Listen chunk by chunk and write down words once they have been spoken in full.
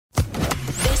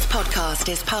podcast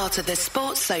is part of the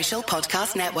Sports Social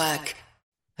Podcast Network.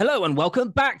 Hello and welcome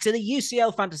back to the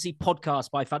UCL Fantasy Podcast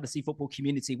by Fantasy Football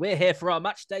Community. We're here for our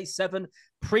Matchday 7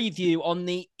 preview on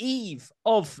the eve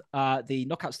of the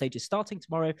knockout stages starting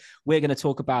tomorrow. We're going to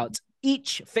talk about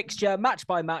each fixture, match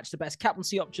by match, the best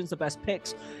captaincy options, the best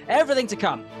picks, everything to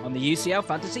come on the UCL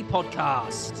Fantasy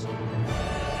Podcast.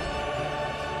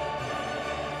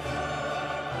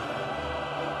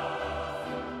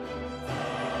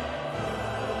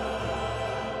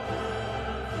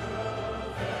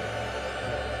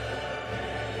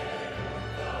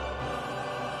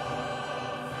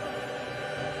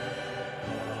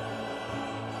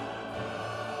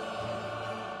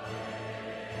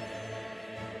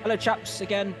 Hello, chaps.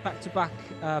 Again, back-to-back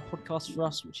podcast for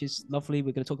us, which is lovely.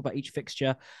 We're going to talk about each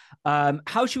fixture.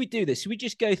 How should we do this? Should we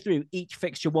just go through each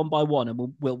fixture one by one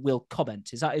and we'll comment?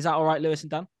 Is that all right, Lewis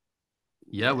and Dan?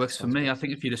 Yeah, works for me. I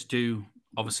think if you just do,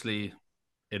 obviously,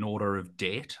 in order of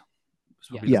date, it's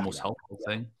probably the most helpful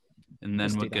thing. And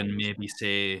then we can maybe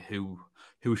say who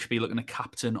should be looking at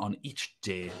captain on each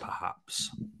day, perhaps.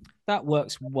 That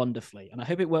works wonderfully, and I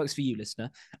hope it works for you, listener.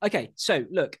 Okay, so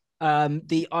look,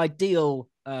 the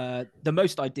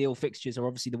most ideal fixtures are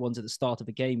obviously the ones at the start of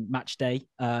a game, match day,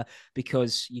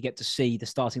 because you get to see the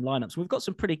starting lineups. We've got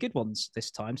some pretty good ones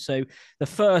this time. So the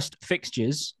first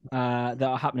fixtures that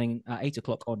are happening at 8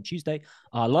 o'clock on Tuesday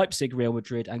are Leipzig, Real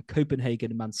Madrid, and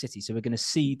Copenhagen and Man City. So we're going to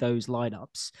see those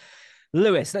lineups.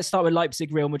 Lewis, let's start with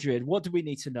Leipzig, Real Madrid. What do we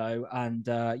need to know? And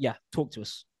talk to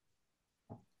us.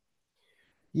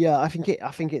 Yeah, I think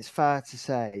it's fair to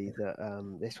say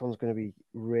that this one's going to be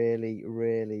really,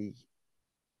 really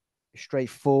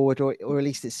straightforward, or at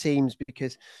least it seems,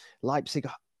 because Leipzig,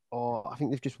 I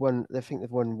think they've just won. I think they've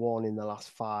won one in the last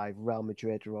 5. Real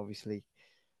Madrid are obviously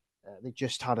they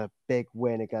just had a big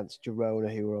win against Girona,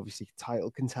 who were obviously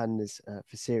title contenders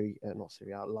for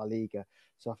La Liga.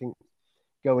 So I think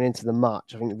going into the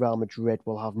match, I think Real Madrid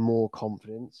will have more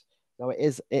confidence. Now it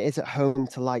is at home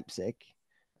to Leipzig.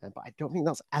 But I don't think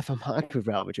that's ever mattered with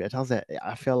Real Madrid, has it?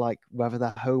 I feel like whether they're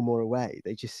home or away,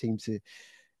 they just seem to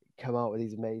come out with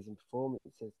these amazing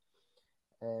performances.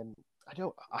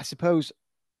 I suppose,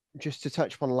 just to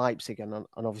touch upon Leipzig, and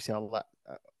obviously I'll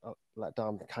let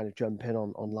Dan kind of jump in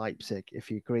on Leipzig if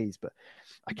he agrees, but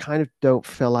I kind of don't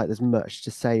feel like there's much to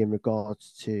say in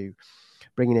regards to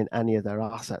bringing in any of their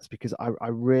assets, because I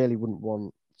really wouldn't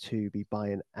want to be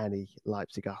buying any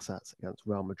Leipzig assets against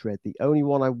Real Madrid. The only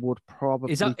one I would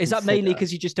probably is that mainly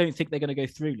because you just don't think they're going to go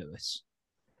through, Lewis?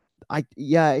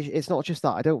 It's not just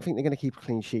that. I don't think they're going to keep a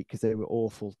clean sheet because they were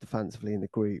awful defensively in the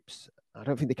groups. I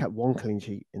don't think they kept one clean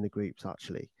sheet in the groups,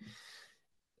 actually.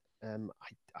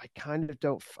 I kind of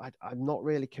don't. I'm not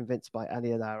really convinced by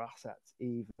any of their assets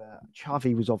either.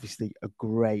 Xavi was obviously a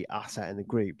great asset in the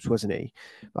groups, wasn't he?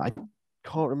 But I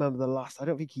can't remember the last. I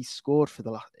don't think he scored for the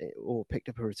last or picked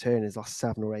up a return in his last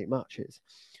 7 or 8 matches.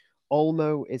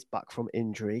 Olmo is back from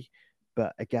injury,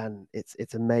 but again,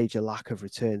 it's a major lack of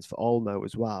returns for Olmo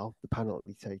as well, the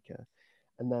penalty taker.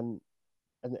 And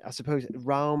I suppose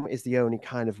Raum is the only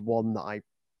kind of one that I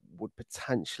would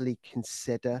potentially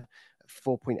consider.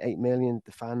 4.8 million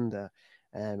defender.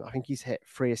 I think he's hit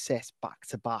 3 assists back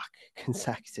to back,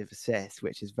 consecutive assists,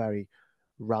 which is very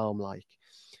Raum-like.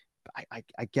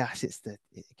 I guess it's the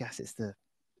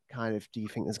kind of, do you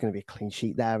think there's going to be a clean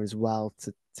sheet there as well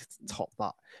to top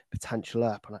that potential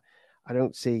up? And I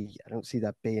don't see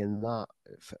there being that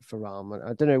for Ram.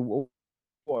 I don't know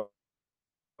what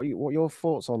are your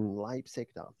thoughts on Leipzig,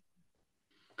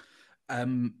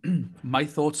 Dan? My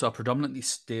thoughts are predominantly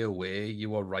stay away.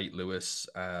 You are right, Lewis.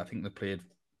 I think they played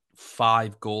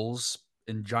 5 goals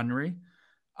in January,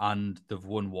 and they've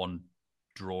won 1,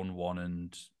 drawn 1,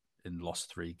 and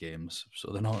lost 3 games.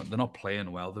 So they're not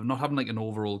playing well. They're not having like an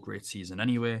overall great season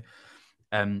anyway.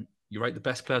 You're right. The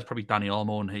best player is probably Dani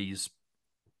Olmo, and he's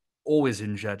always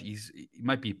injured. He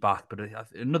might be back, but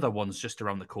another one's just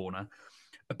around the corner.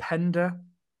 Openda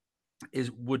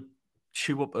would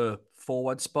chew up a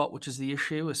forward spot, which is the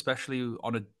issue, especially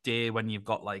on a day when you've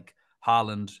got like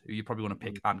Haaland, who you probably want to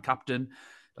pick and captain.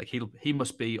 Like he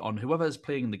must be on whoever is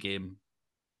playing the game.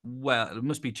 Well, it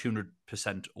must be 200%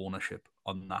 ownership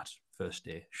on that first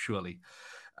day, surely.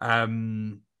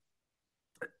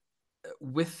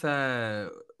 With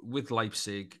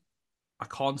Leipzig, I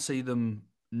can't see them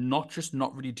not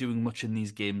really doing much in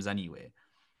these games anyway,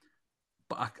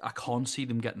 but I can't see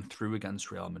them getting through against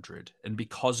Real Madrid. And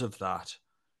because of that,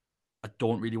 I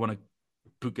don't really want to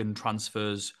book in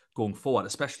transfers going forward,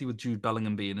 especially with Jude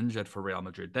Bellingham being injured for Real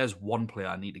Madrid. There's one player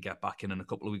I need to get back in a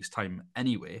couple of weeks' time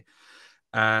anyway.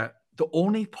 The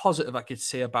only positive I could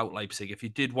say about Leipzig, if you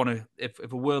did want to, if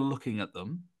we were looking at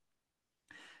them,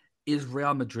 is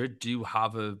Real Madrid do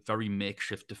have a very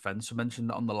makeshift defence. I mentioned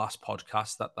that on the last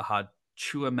podcast that they had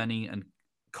Tchouaméni and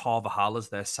Carvajal as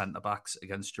their centre-backs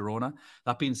against Girona.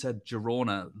 That being said,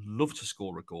 Girona love to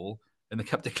score a goal, and they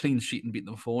kept a clean sheet and beat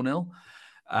them 4-0.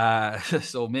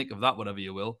 So make of that whatever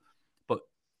you will. But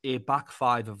a back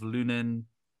five of Lunin,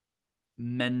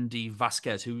 Mendy,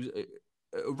 Vasquez, who's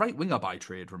a right winger by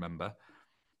trade, remember.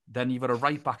 Then you've got a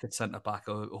right back at centre-back,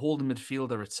 a holding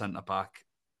midfielder at centre-back.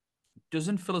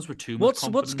 Doesn't fill us with too much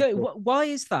confidence. Why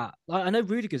is that? I know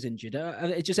Rudiger's injured.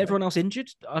 It's just everyone else injured,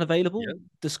 unavailable. Yeah.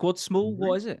 The squad's small.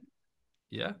 What is it?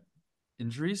 Yeah,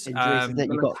 injuries. Injuries.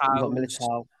 You got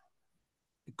Militao.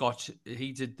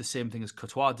 He did the same thing as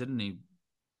Courtois, didn't he?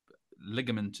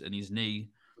 Ligament in his knee.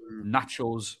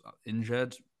 Nacho's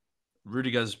injured.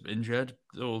 Rudiger's injured.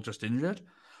 They're all just injured.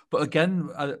 But again,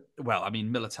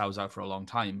 Militao's out for a long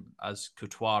time, as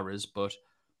Courtois is. But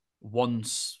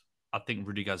once I think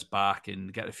Rudiger's back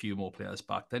and get a few more players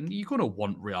back, then you're going to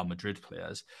want Real Madrid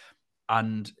players.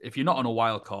 And if you're not on a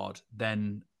wild card,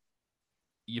 then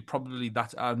you're probably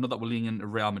I know that we're leaning into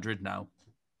Real Madrid now,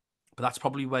 but that's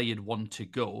probably where you'd want to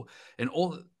go. And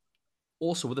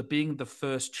also, with it being the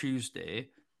first Tuesday,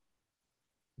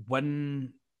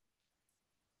 when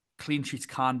clean sheets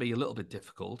can be a little bit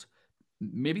difficult,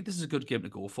 maybe this is a good game to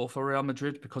go for Real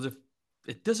Madrid, because if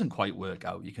it doesn't quite work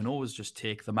out, you can always just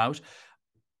take them out.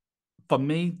 For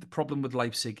me, the problem with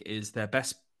Leipzig is their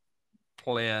best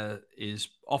player is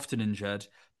often injured.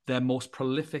 Their most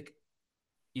prolific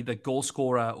either goal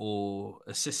scorer or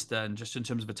assister, and just in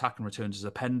terms of attack and returns, is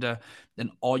Openda.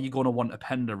 Then are you going to want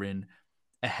Openda in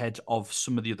ahead of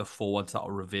some of the other forwards that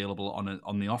are available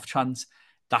on the off chance?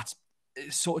 That's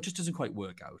so it just doesn't quite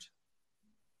work out.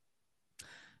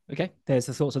 Okay, there's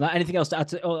the thoughts on that. Anything else to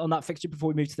add on that fixture before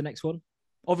we move to the next one?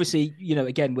 Obviously,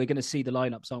 again, we're going to see the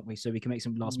lineups, aren't we? So we can make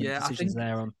some last minute decisions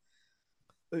there on.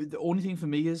 The only thing for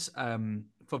me is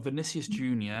for Vinicius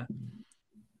Jr.,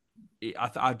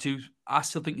 I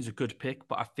still think he's a good pick,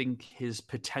 but I think his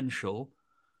potential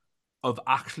of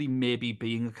actually maybe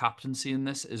being a captaincy in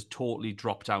this is totally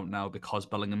dropped out now because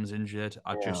Bellingham's injured.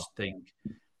 I just think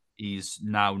he's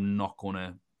now not going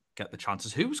to get the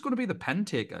chances. Who's going to be the pen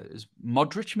taker? Is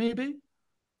Modric maybe?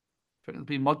 I think it'll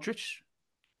be Modric.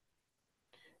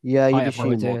 Yeah, you'd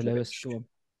assume Modric. Lewis, go on.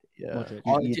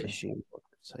 Yeah, you'd assume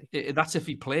Modric. That's if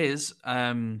he plays.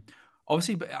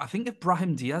 Obviously, but I think if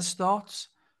Brahim Diaz starts,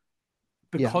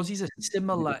 because he's a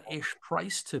similar-ish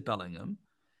price to Bellingham,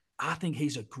 I think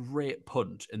he's a great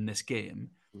punt in this game,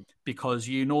 because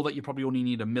you know that you probably only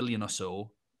need $1 million or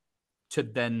so to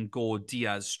then go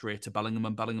Diaz straight to Bellingham,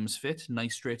 and Bellingham's fit.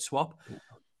 Nice straight swap.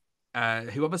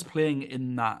 Whoever's playing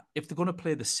in that, if they're going to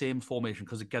play the same formation,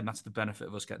 because again, that's the benefit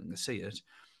of us getting to see it.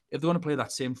 If they're going to play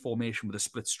that same formation with a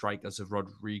split strikers of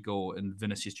Rodrigo and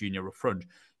Vinicius Jr. up front,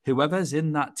 whoever's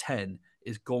in that 10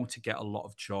 is going to get a lot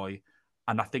of joy.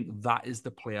 And I think that is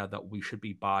the player that we should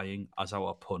be buying as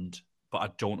our punt. But I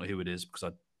don't know who it is because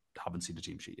I haven't seen the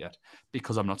team sheet yet,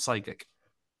 because I'm not psychic.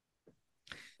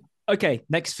 Okay,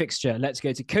 next fixture. Let's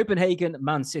go to Copenhagen,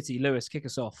 Man City. Lewis, kick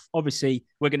us off. Obviously,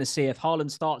 we're going to see if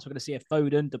Haaland starts. We're going to see if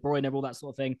Foden, De Bruyne, all that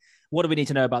sort of thing. What do we need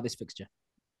to know about this fixture?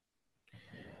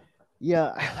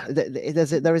 Yeah,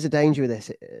 there is a danger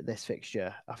with this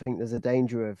fixture. I think there's a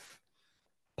danger of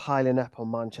piling up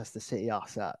on Manchester City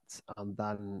assets and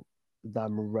then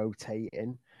them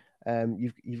rotating.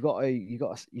 You've got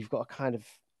to kind of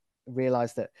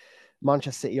realize that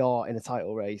Manchester City are in a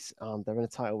title race, and they're in a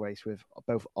title race with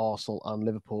both Arsenal and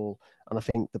Liverpool. And I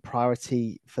think the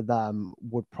priority for them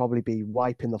would probably be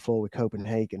wiping the floor with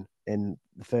Copenhagen in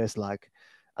the first leg,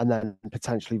 and then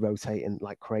potentially rotating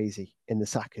like crazy in the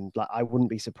second. Like, I wouldn't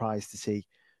be surprised to see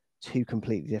two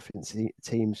completely different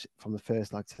teams from the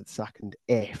first leg to the second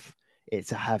if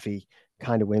it's a heavy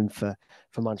kind of win for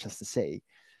Manchester City,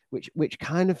 which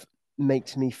kind of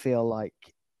makes me feel like,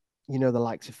 the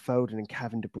likes of Foden and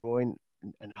Kevin De Bruyne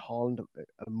and Haaland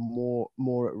are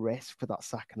more at risk for that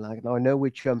second leg. Now, I know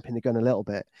we're jumping the gun a little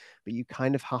bit, but you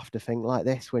kind of have to think like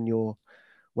this when you're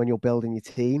building your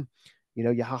team.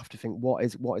 You have to think what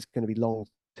is going to be long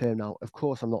term. Now, of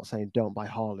course, I'm not saying don't buy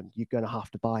Haaland. You're going to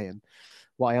have to buy him.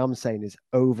 What I am saying is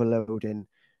overloading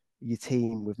your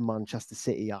team with Manchester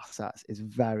City assets is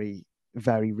very,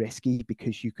 very risky,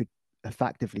 because you could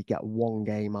effectively get one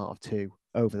game out of two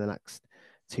over the next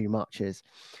two matches.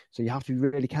 So you have to be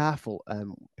really careful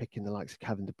picking the likes of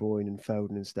Kevin De Bruyne and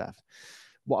Foden and stuff.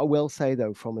 What I will say,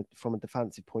 though, from a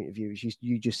defensive point of view, is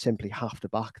you just simply have to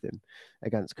back them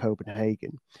against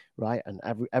Copenhagen, right? And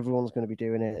everyone's going to be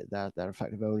doing it. Their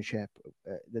effective ownership,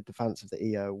 the defense of the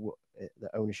EO,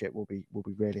 the ownership will be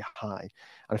really high.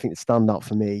 And I think the standout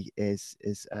for me is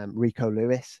Rico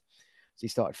Lewis. he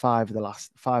started five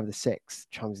of the six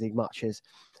Champions League matches.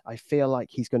 I feel like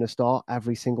he's going to start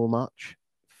every single match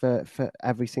for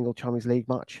every single Champions League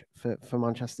match for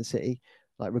Manchester City,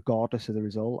 like regardless of the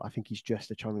result. I think he's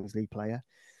just a Champions League player.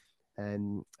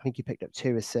 And I think he picked up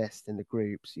 2 assists in the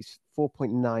groups. He's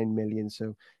 4.9 million.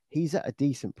 So he's at a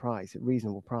decent price, a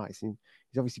reasonable price. And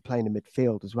he's obviously playing in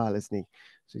midfield as well, isn't he?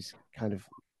 So he's kind of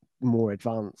more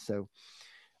advanced. So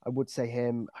I would say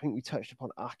him. I think we touched upon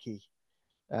Aki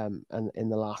and in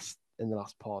the last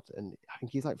pod. And I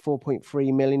think he's like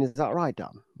 4.3 million. Is that right, Dan?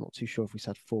 I'm not too sure if we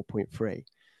said 4.3.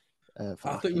 I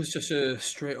thought it was just a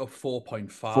straight up 4.5.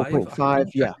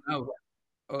 4.5, yeah.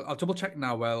 I'll double check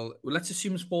now. Well, let's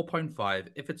assume it's 4.5.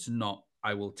 If it's not,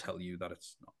 I will tell you that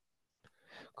it's not.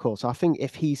 Cool. So I think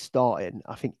if he's starting,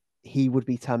 I think he would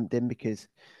be tempting because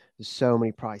there's so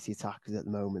many pricey attackers at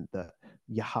the moment that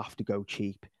you have to go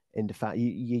cheap in defense.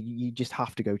 You just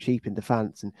have to go cheap in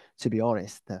defense. And to be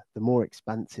honest, the more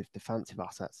expensive defensive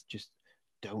assets just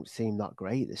don't seem that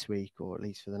great this week, or at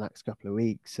least for the next couple of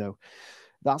weeks. So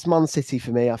that's Man City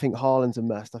for me. I think Haaland's a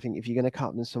must. I think if you're going to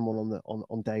captain someone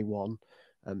on day one,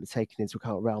 taking into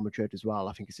account Real Madrid as well,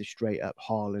 I think it's a straight up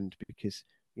Haaland because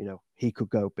he could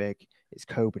go big. It's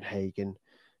Copenhagen.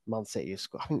 Man City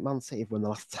I think Man City have won the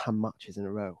last 10 matches in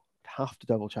a row. I'd have to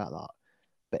double check that.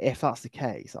 But if that's the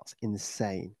case, that's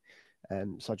insane.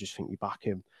 So I just think you back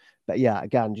him. But yeah,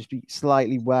 again, just be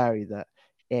slightly wary that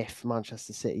if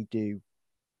Manchester City do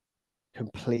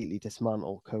completely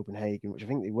dismantle Copenhagen, which I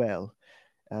think they will,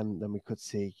 then we could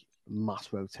see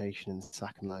mass rotation in the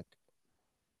second leg.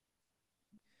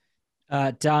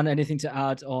 Dan, anything to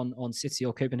add on City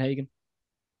or Copenhagen?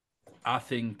 I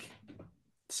think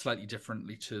slightly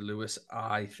differently to Lewis.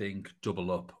 I think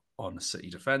double up on City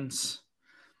defence.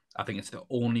 I think it's the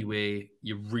only way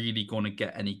you're really going to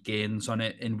get any gains on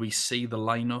it. And we see the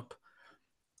lineup,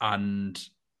 and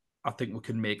I think we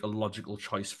can make a logical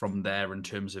choice from there in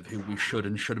terms of who we should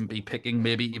and shouldn't be picking,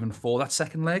 maybe even for that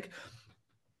second leg.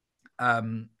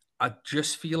 I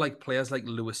just feel like players like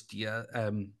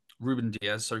Ruben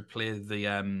Diaz, play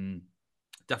the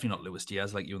definitely not Luis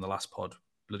Diaz like you in the last pod,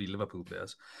 bloody Liverpool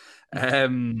players,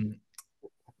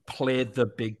 played the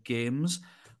big games,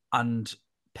 and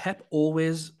Pep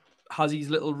always has these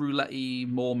little roulette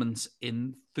moments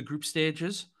in the group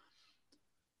stages,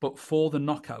 but for the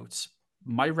knockouts,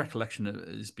 my recollection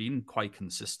has been quite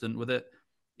consistent with it.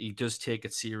 He does take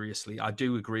it seriously. I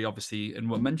do agree, obviously,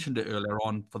 and we mentioned it earlier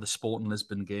on for the Sporting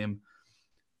Lisbon game,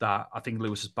 that I think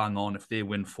Lewis is bang on if they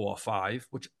win 4-5,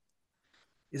 which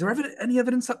is there any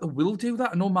evidence that they will do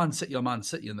that? I know Man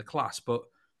City in the class, but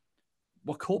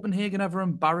were Copenhagen ever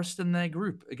embarrassed in their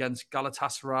group against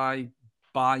Galatasaray,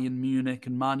 Bayern Munich,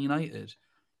 and Man United?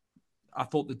 I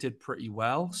thought they did pretty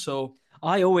well. So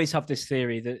I always have this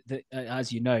theory that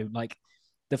as you know, like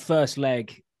the first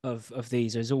leg of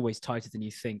these is always tighter than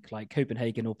you think. Like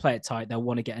Copenhagen will play it tight. They'll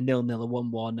want to get a 0-0, a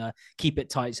 1-1, keep it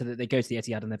tight so that they go to the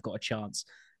Etihad and they've got a chance.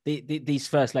 These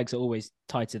first legs are always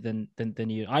tighter than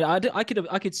you. I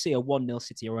could see a 1-0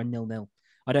 City or a 0-0.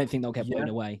 I don't think they'll get blown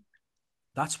away.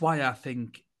 That's why I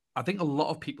think a lot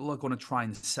of people are going to try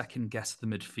and second guess the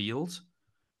midfield.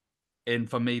 And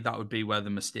for me, that would be where the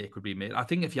mistake would be made. I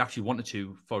think if you actually wanted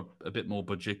to, for a bit more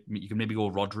budget, you can maybe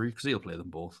go Rodri because he'll play them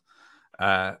both.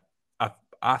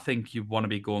 I think you want to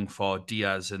be going for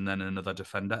Diaz and then another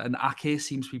defender. And Ake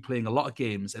seems to be playing a lot of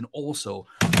games. And also,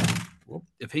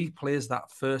 if he plays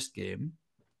that first game,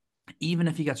 even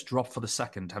if he gets dropped for the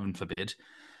second, heaven forbid,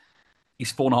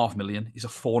 he's 4.5 million. He's a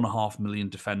 4.5 million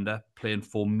defender playing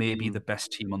for maybe the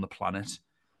best team on the planet.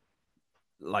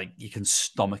 Like, you can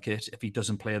stomach it if he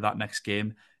doesn't play that next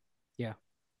game.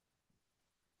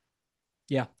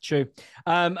 Yeah, true.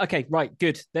 Okay, right,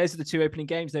 good. Those are the two opening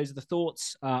games. Those are the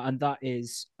thoughts, and that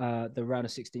is the round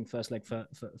of 16 first leg for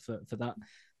that.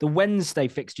 The Wednesday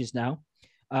fixtures now.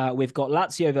 We've got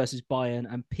Lazio versus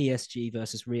Bayern and PSG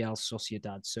versus Real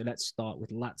Sociedad. So let's start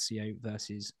with Lazio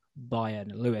versus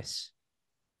Bayern. Lewis.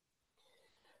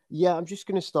 Yeah, I'm just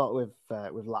going to start with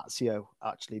Lazio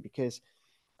actually, because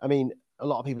I mean, a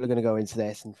lot of people are going to go into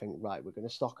this and think, right, we're going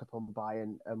to stock up on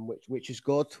Bayern, which is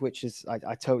good, which is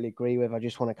I totally agree with. I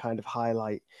just want to kind of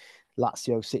highlight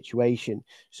Lazio's situation.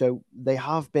 So they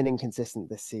have been inconsistent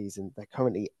this season. They're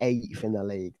currently 8th in the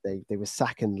league. They were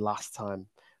second last time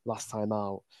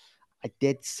out. I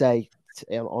did say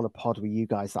on a pod with you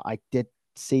guys that I did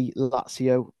see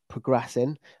Lazio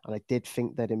progressing, and I did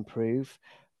think they'd improve.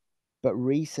 But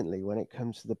recently, when it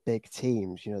comes to the big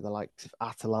teams, the likes of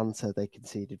Atalanta, they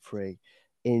conceded 3.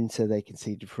 Inter, they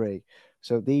conceded 3.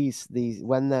 So these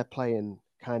when they're playing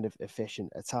kind of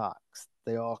efficient attacks,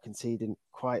 they are conceding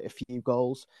quite a few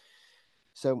goals.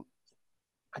 So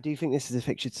I do think this is a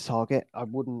fixture to target. I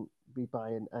wouldn't be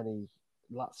buying any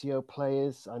Lazio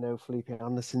players. I know Felipe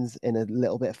Anderson's in a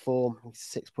little bit of form. He's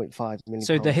 6.5 million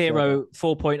So the pounds. hero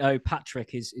 4.0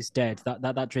 Patrick is dead.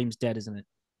 That dream's dead, isn't it?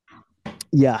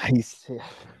 Yeah, he's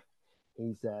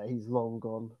long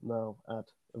gone now, Ed,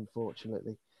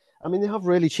 unfortunately. I mean, they have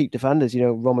really cheap defenders. You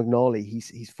know, Romagnoli,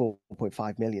 he's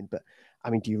 4.5 million. But I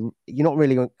mean, you're not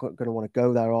really going to want to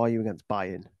go there, are you, against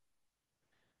Bayern?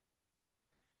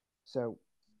 So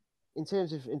in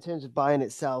terms of Bayern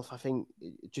itself, I think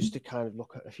just to kind of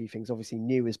look at a few things. Obviously,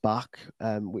 New is back,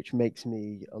 which makes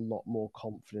me a lot more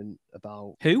confident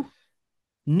about who.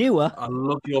 Newer. I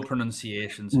love your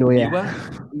pronunciations. Neuer.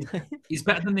 Newer. He's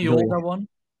better than the Neuer. older one.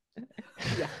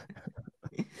 Yeah.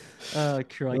 Oh,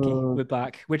 crikey. We're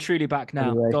back. We're truly back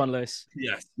now. Anyway. Go on, Lewis.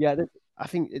 Yes. Yeah, I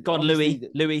think. Go on, Louis.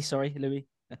 Louis, sorry, Louis.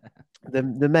 the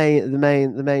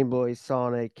main boys,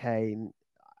 Sane, Kane.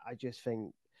 I just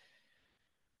think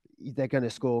they're going to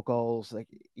score goals. Like,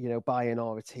 you know, Bayern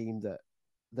are a team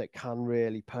that can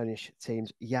really punish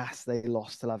teams. Yes, they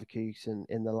lost to Leverkusen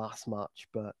in the last match,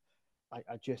 but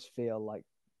I just feel like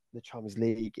the Champions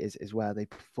League is where they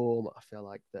perform. I feel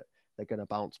like that they're going to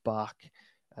bounce back,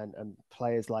 and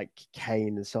players like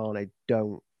Kane and Sane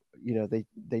don't, you know, they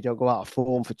don't go out of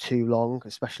form for too long,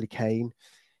 especially Kane.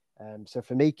 So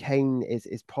for me, Kane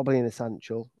is probably an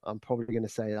essential. I'm probably going to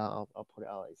say that. I'll put it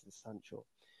out as essential.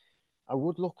 I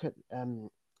would look at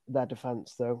their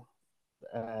defense though.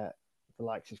 The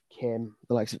likes of Kim,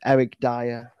 the likes of Eric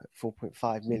Dyer at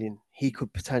 4.5 million. He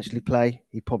could potentially play.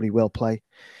 He probably will play.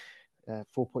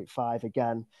 4.5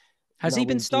 again. Has he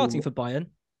been starting for Bayern?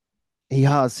 He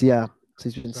has, yeah. So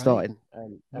he's been starting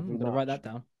every I'm match. going to write that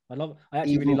down. I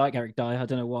actually really like Eric Dyer. I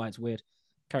don't know why. It's weird.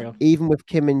 Carry on. Even with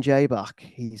Kim and Jay back,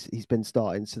 he's been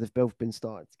starting. So they've both been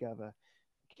starting together.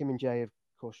 Kim and Jay have,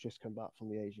 of course, just come back from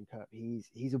the Asian Cup.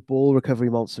 He's a ball recovery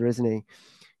monster, isn't he?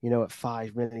 You know, at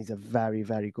 5 million, he's a very,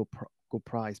 very good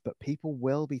price. But people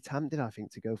will be tempted, I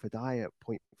think, to go for Dyer at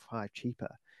 0.5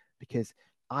 cheaper, because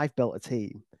I've built a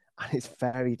team and it's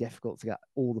very difficult to get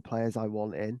all the players I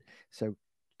want in. So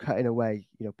cutting away,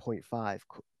 you know, 0.5,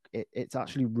 it's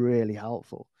actually really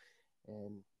helpful.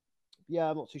 Yeah,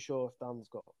 I'm not too sure if Dan's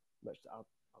got much to add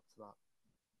to that.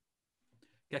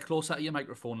 Get closer to your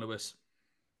microphone, Lewis.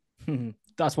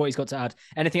 That's what he's got to add.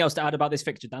 Anything else to add about this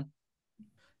fixture, Dan?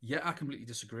 Yeah, I completely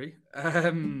disagree.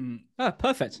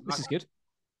 Perfect. This is good.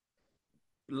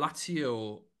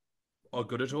 Lazio are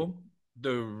good at home.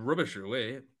 They're rubbish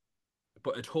away,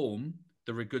 but at home,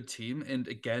 they're a good team. And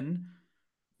again,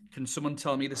 can someone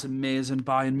tell me this amazing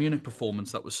Bayern Munich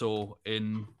performance that we saw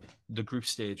in the group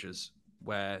stages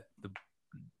where they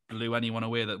blew anyone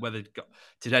away? That whether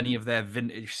did any of their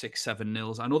vintage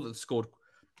 6-7-0s? I know that they scored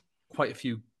quite a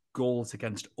few goals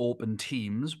against open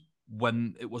teams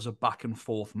when it was a back and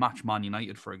forth match, Man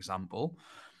United, for example.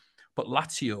 But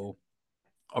Lazio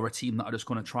are a team that are just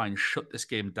going to try and shut this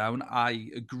game down. I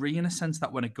agree in a sense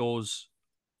that when it goes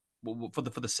for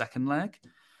the second leg,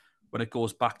 when it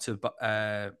goes back to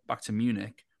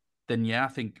Munich, then yeah, I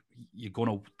think you're going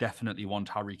to definitely want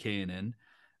Harry Kane in.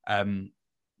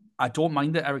 I don't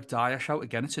mind the Eric Dyer shout.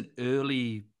 Again, it's an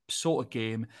early sort of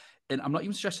game, and I'm not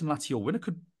even suggesting Lazio win.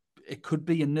 It could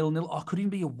be a 0-0, or it could even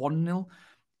be a 1-0.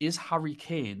 Is Harry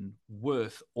Kane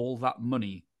worth all that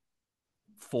money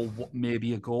for what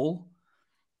maybe a goal?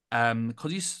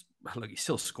 Because he's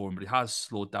still scoring, but he has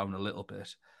slowed down a little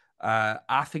bit.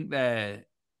 I think they're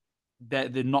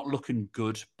not looking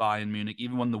good, Bayern Munich.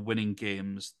 Even when they're winning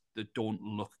games, they don't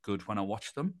look good when I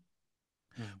watch them.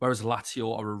 Whereas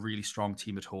Lazio are a really strong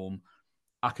team at home.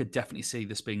 I could definitely see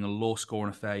this being a low-scoring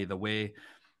affair either way.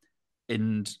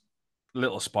 And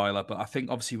little spoiler, but I think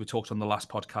obviously we talked on the last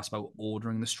podcast about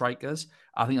ordering the strikers.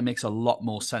 I think it makes a lot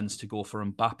more sense to go for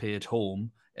Mbappe at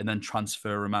home and then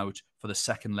transfer him out for the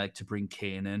second leg to bring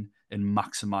Kane in and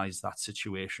maximize that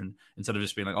situation instead of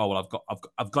just being like, oh well,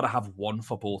 I've got to have one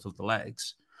for both of the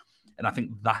legs. And I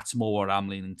think that's more what I'm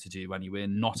leaning to do anyway.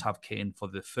 Not have Kane for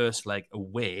the first leg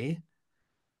away,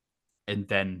 and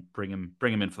then bring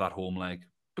him in for that home leg,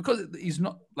 because he's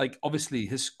not like, obviously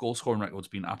his goal scoring record's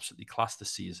been absolutely class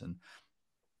this season.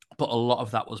 But a lot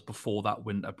of that was before that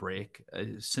winter break.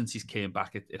 Since he's came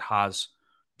back, it has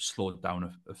slowed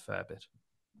down a fair bit.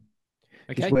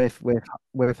 Okay. It's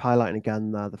worth highlighting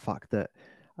again the fact that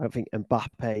I don't think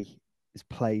Mbappe has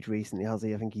played recently, has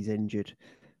he? I think he's injured,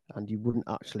 and you wouldn't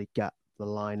actually get the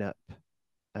lineup.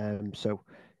 So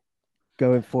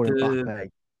going for Mbappe,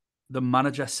 the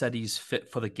manager said he's fit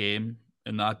for the game,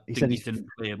 and I think he didn't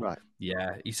play him. Right.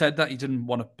 Yeah, he said that he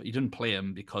didn't play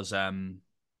him because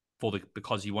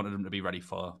because he wanted him to be ready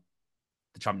for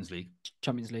the Champions League.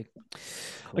 Champions League.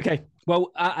 Okay.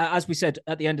 Well, as we said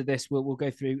at the end of this, we'll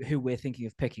go through who we're thinking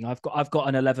of picking. I've got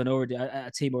an 11 already,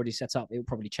 a team already set up. It will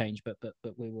probably change, but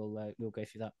we'll go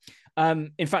through that.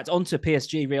 In fact, on to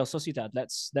PSG, Real Sociedad.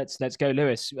 Let's go,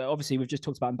 Lewis. Obviously, we've just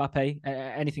talked about Mbappe.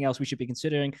 Anything else we should be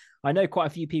considering? I know quite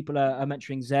a few people are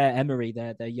mentioning Zaire Emery,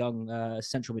 their young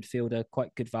central midfielder,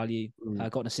 quite good value.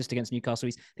 Got an assist against Newcastle.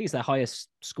 I think he's their highest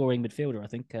scoring midfielder. I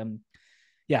think.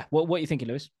 Yeah. What are you thinking,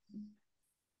 Lewis?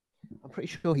 I'm pretty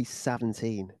sure he's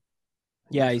 17.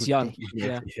 Yeah, he's young.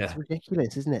 Yeah. It's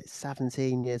ridiculous, isn't it?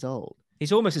 17 years old.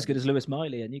 He's almost as good as Lewis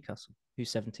Miley at Newcastle, who's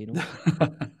 17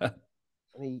 also. I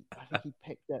think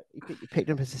he picked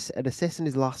up an assist in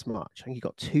his last match. I think he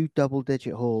got 2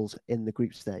 double-digit hauls in the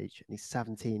group stage, and he's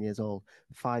 17 years old,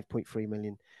 5.3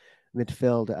 million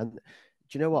midfielder. And do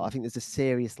you know what? I think there's a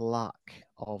serious lack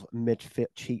of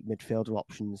cheap midfielder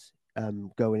options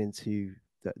going into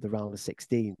the round of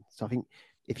 16. So I think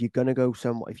if you're going to go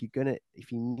somewhere, if you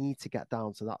need to get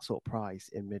down to that sort of price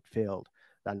in midfield,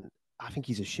 then I think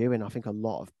he's a shoo-in. I think a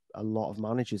lot of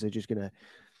managers are just going to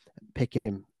pick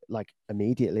him like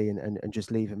immediately and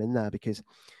just leave him in there because,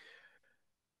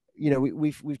 you know,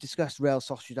 we've discussed Real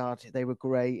Sociedad. They were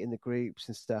great in the groups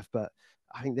and stuff, but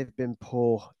I think they've been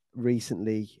poor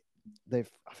recently. I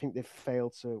think they've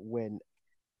failed to win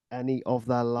any of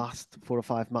their last 4 or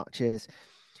 5 matches.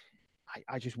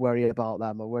 I just worry about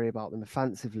them. I worry about them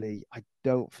offensively. I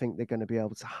don't think they're going to be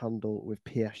able to handle with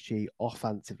PSG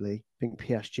offensively. I think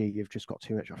PSG, you've just got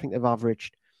too much. I think they've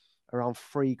averaged around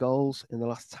 3 goals in the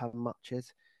last 10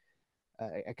 matches.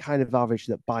 A kind of average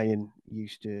that Bayern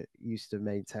used to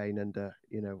maintain under,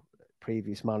 you know,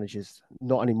 previous managers.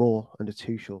 Not anymore under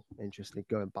Tuchel. Interestingly,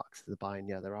 going back to the Bayern,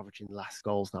 yeah, they're averaging less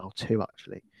goals now, 2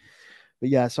 actually. But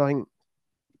yeah, so I think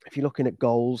if you're looking at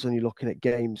goals and you're looking at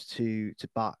games to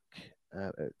back,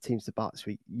 teams to back this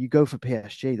week, you go for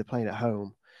PSG. They're playing at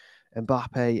home.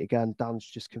 Mbappe, again, Dan's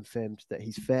just confirmed that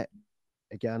he's fit.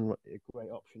 Again, a great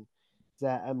option.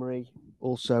 Zaire Emery,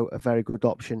 also a very good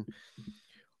option.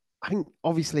 I think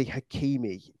obviously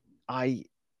Hakimi, I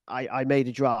made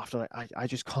a draft and I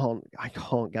just can't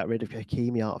get rid of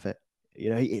Hakimi out of it.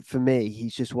 You know, for me,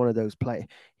 he's just one of those players.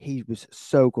 He was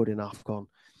so good in AFCON.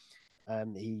 I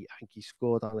think he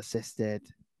scored and assisted.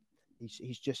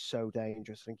 He's just so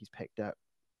dangerous. I think he's picked up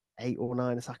 8 or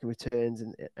 9 attacking returns,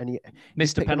 and he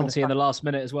missed a penalty in the last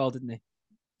minute as well, didn't he?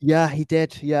 Yeah, he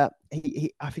did. Yeah,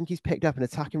 I think he's picked up an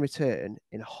attacking return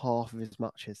in half of his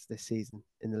matches this season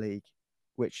in the league,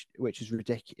 which is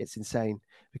ridiculous. It's insane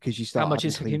because you start. How much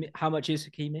is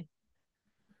Hakimi?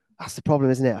 That's the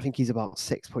problem, isn't it? I think he's about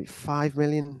 6.5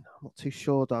 million. I'm not too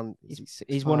sure, Dan.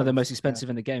 He's one of the most expensive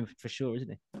in the game for sure,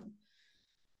 isn't he?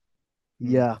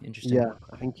 Yeah, interesting. Yeah,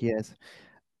 I think he is.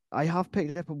 I have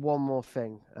picked up one more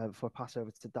thing before I pass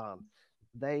over to Dan.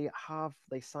 They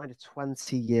signed a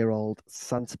 20-year-old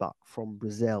centre back from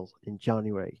Brazil in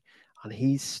January, and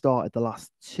he's started the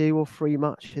last 2 or 3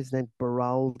 matches. His name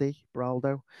Beraldo.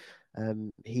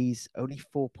 He's only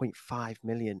 4.5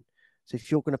 million. So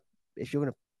if you're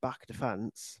gonna back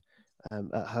defence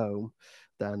at home,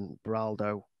 then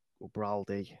Beraldo or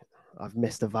Beraldi. I've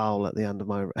missed a vowel at the end of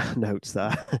my notes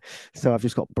there, so I've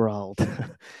just got Berald.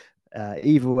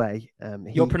 Either way,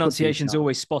 your pronunciation's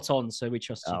always spot on, so we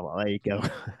trust you. Oh, well, there you go.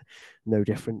 No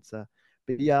difference there.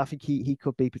 But yeah, I think he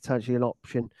could be potentially an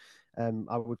option.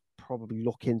 I would probably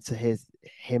look into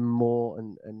him more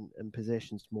and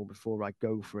positions more before I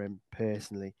go for him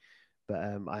personally. But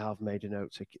I have made a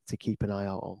note to keep an eye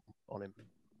out on him.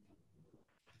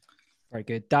 Very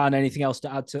good. Dan, anything else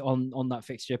to add on that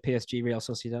fixture, PSG Real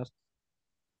Sociedad?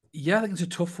 Yeah, I think it's a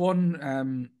tough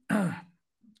one.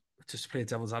 Just to play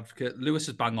devil's advocate, Lewis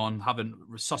is bang on.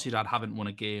 Sociedad haven't won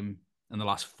a game in the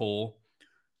last 4.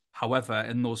 However,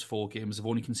 in those 4 games, they've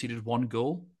only conceded 1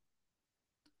 goal.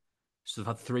 So they've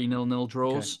had 3 0-0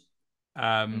 draws.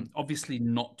 Okay. Obviously,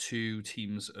 not 2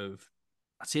 teams of,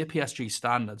 I'd say, PSG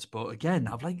standards. But again,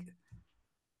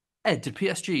 Ed, did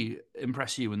PSG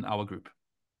impress you in our group?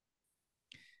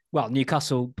 Well,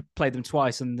 Newcastle played them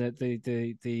twice, and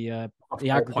the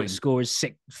aggregate score is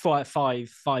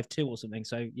 5-2 or something.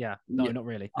 So yeah, not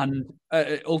really. And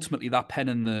ultimately, that pen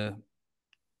in the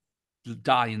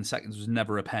die in seconds was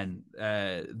never a pen.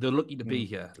 They're lucky to be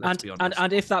here. Let's be honest.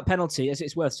 And if that penalty, as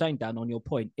it's worth saying, Dan, on your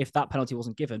point, if that penalty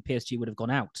wasn't given, PSG would have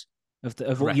gone out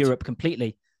of Europe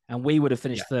completely, and we would have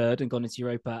finished 3rd and gone into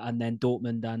Europa, and then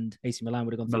Dortmund and AC Milan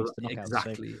would have gone through to the knockouts.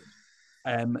 Exactly.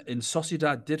 So. In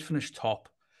Sociedad did finish top.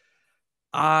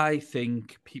 I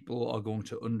think people are going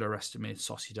to underestimate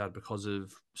Sociedad because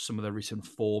of some of their recent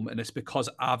form. And it's because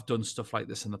I've done stuff like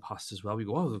this in the past as well. We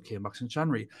go, oh, they came back since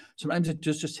January. Sometimes it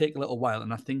does just take a little while.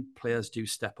 And I think players do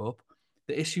step up.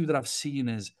 The issue that I've seen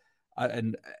is,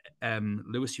 and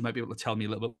Lewis, you might be able to tell me a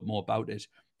little bit more about it,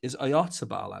 is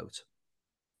Oyarzabal out?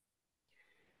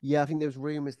 Yeah, I think there was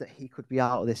rumours that he could be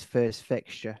out of this first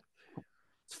fixture.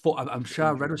 I'm sure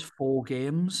I read it was 4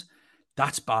 games.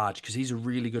 That's bad because he's a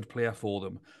really good player for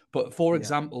them. But for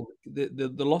example,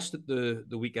 the lost at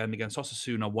the weekend against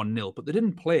Osasuna 1-0, but they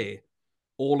didn't play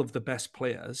all of the best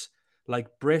players.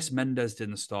 Like Brace Mendes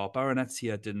didn't start,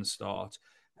 Baronetsia didn't start,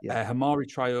 Hamari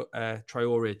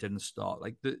Traore didn't start.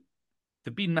 Like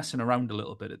they've been messing around a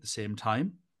little bit at the same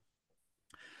time.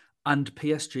 And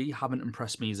PSG haven't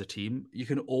impressed me as a team. You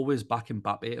can always back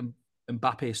Mbappe, and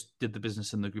Mbappe did the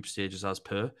business in the group stages as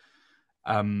per.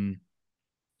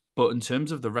 But in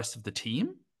terms of the rest of the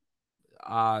team,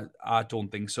 I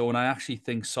don't think so. And I actually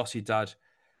think Sociedad,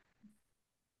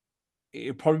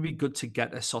 it'd probably be good to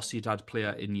get a Sociedad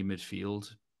player in your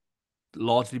midfield,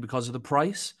 largely because of the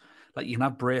price. Like you can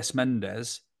have Brace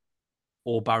Mendes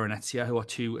or Baronetsia, who are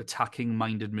 2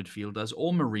 attacking-minded midfielders,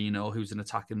 or Marino, who's an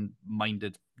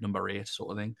attacking-minded number 8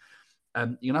 sort of thing.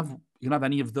 You can have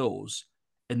any of those,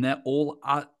 and they're all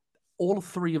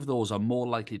 3 of those are more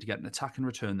likely to get an attack in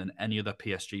return than any other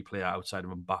PSG player outside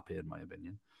of Mbappe, in my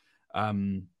opinion.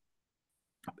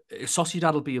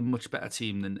 Sociedad will be a much better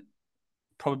team than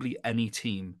probably any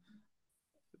team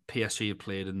PSG have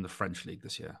played in the French league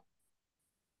this year.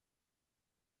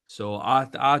 So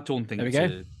I don't think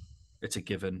it's a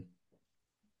given.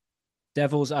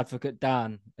 Devil's advocate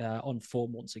Dan on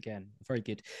form once again. Very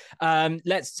good.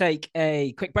 Let's take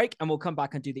a quick break and we'll come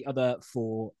back and do the other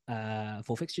 4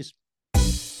 fixtures.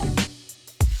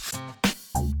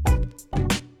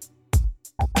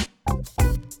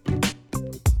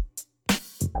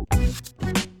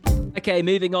 Okay,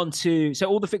 moving on to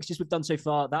all the fixtures we've done so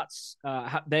far. That's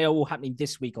they are all happening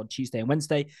this week on Tuesday and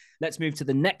Wednesday. Let's move to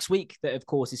the next week. That of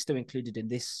course is still included in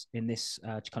this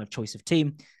kind of choice of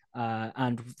team.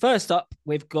 And first up,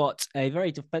 we've got a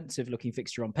very defensive-looking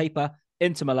fixture on paper: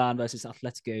 Inter Milan versus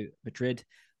Atletico Madrid.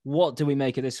 What do we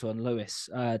make of this one, Lewis?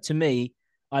 To me,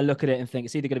 I look at it and think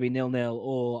it's either going to be 0-0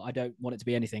 or I don't want it to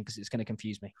be anything because it's going to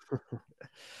confuse me.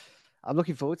 I'm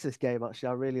looking forward to this game, actually.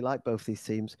 I really like both these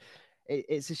teams.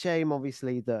 It's a shame,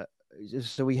 obviously, that...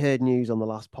 So we heard news on the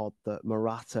last pod that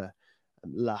Morata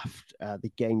left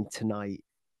the game tonight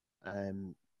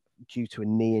due to a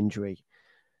knee injury.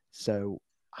 So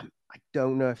I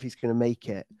don't know if he's going to make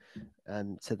it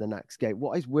to the next game.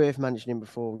 What is worth mentioning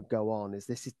before we go on is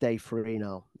this is day 3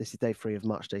 now. This is day 3 of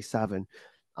match day 7.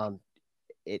 And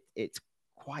it's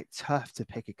quite tough to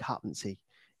pick a captaincy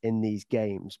in these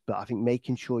games. But I think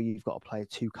making sure you've got a player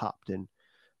to captain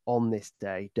on this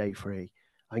day 3,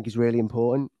 I think is really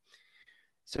important.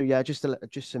 So yeah, just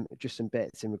some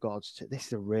bits in regards to this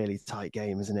is a really tight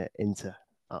game, isn't it? Inter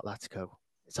Atletico.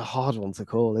 It's a hard one to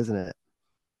call, isn't it?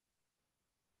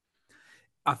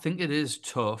 I think it is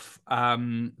tough.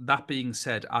 That being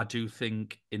said, I do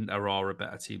think Inter are a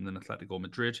better team than Atletico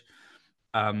Madrid.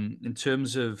 In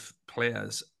terms of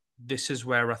players, this is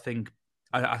where I think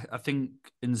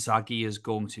Inzaghi is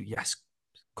going to, yes,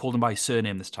 called him by his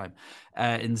surname this time.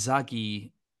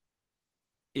 Inzaghi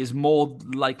is more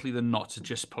likely than not to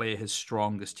just play his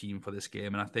strongest team for this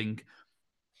game. And I think,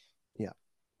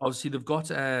 obviously they've got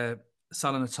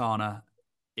Salernitana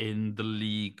in the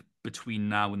league between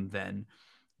now and then,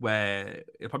 where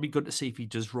it'll probably be good to see if he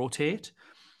does rotate.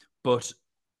 But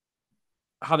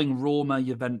having Roma,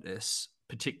 Juventus,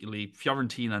 particularly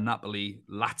Fiorentina, Napoli,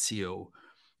 Lazio,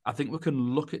 I think we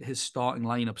can look at his starting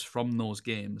lineups from those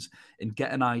games and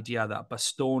get an idea that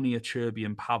Bastoni, Acerbi,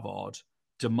 and Pavard,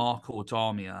 DeMarco,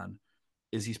 Darmian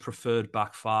is his preferred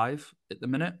back 5 at the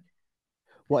minute.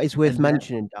 What is worth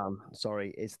mentioning, Dan,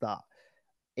 is that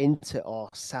Inter are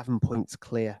 7 points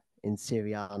clear in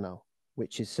Serie A now,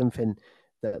 which is something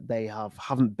that they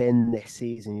haven't been this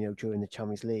season, during the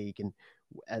Champions League, and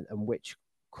which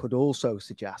could also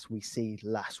suggest we see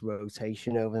less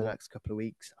rotation over the next couple of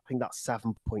weeks. I think that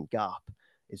 7-point gap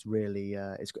is really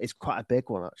it's quite a big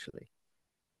one, actually.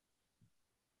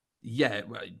 Yeah,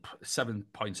 7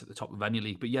 points at the top of any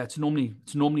league, but yeah, it's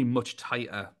normally much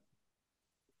tighter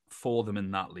for them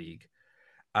in that league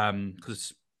because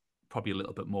it's probably a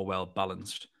little bit more well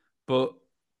balanced. But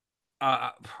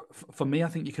for me, I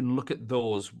think you can look at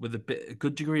those with a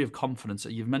good degree of confidence.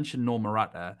 You've mentioned No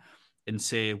Morata and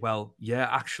say, well, yeah,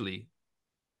 actually,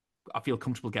 I feel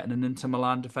comfortable getting an Inter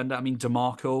Milan defender. I mean,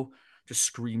 DeMarco just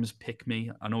screams pick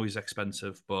me. I know he's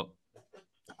expensive, but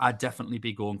I'd definitely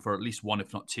be going for at least one,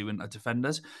 if not two, in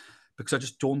defenders, because I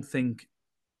just don't think.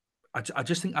 I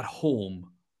just think at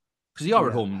home, because you are at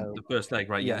Yeah, home home. the first leg,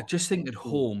 right? Yeah, I Yeah. just think at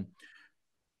home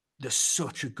there's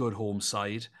such a good home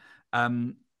side.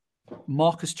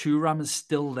 Marcus Thuram is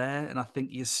still there, and I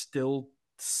think he is still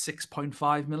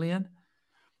 6.5 million,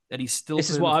 and he's still This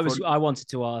is playing what the front. I wanted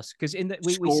to ask, because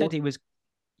we said Scored. he was,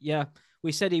 yeah,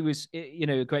 we said he was,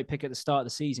 a great pick at the start of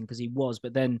the season because he was,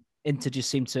 but then Inter just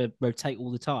seemed to rotate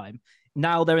all the time.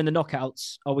 Now they're in the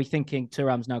knockouts. Are we thinking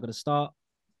Thuram's now going to start?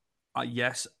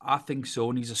 Yes, I think so,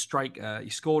 and he's a striker. He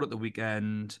scored at the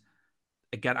weekend.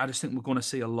 Again, I just think we're going to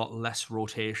see a lot less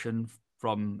rotation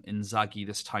from Inzaghi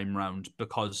this time round,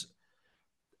 because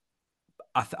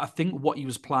I think what he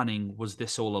was planning was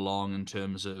this all along, in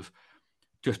terms of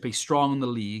just be strong in the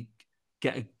league,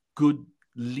 get a good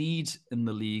lead in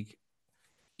the league.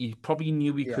 He probably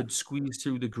knew he Yeah. could squeeze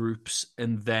through the groups,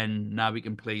 and then now he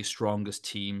can play his strongest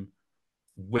team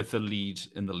with a lead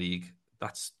in the league.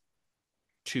 That's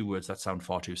two words that sound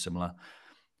far too similar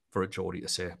for a Geordie to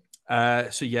say.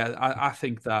 So yeah, I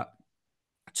think that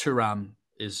Thuram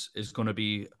is going to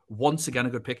be once again a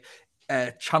good pick.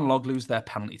 Chanloglu's their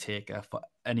penalty taker for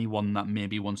anyone that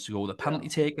maybe wants to go with a penalty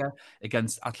taker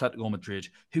against Atletico Madrid,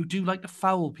 who do like to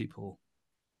foul people.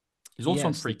 He's also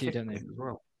on Yes, they free do, kick don't they? as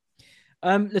well.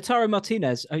 Lautaro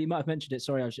Martinez. Oh, you might have mentioned it.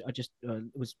 Sorry, I just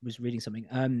was reading something.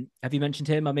 Have you mentioned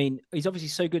him? I mean, he's obviously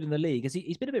so good in the league.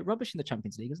 He's been a bit rubbish in the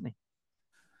Champions League, hasn't he?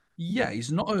 Yeah,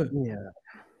 he's not a. Yeah.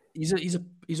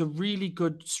 He's a really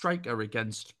good striker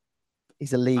against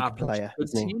He's a league average player, good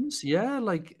isn't he? teams. Yeah,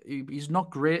 like he's not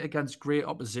great against great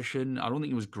opposition. I don't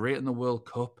think he was great in the World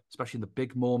Cup, especially in the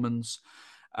big moments.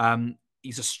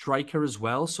 He's a striker as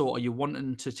well. So are you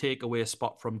wanting to take away a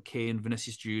spot from Kane,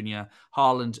 Vinicius Jr.,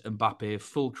 Haaland, Mbappe,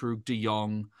 Fulkrug, De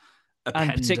Jong,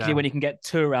 And particularly Openda? when you can get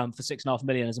Thuram for 6.5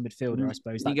 million as a midfielder, I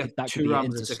suppose You get that could two be an rams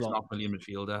Inter at six and slot. a half million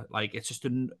midfielder. Like it's just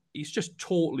he's just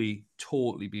totally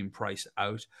been priced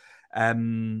out.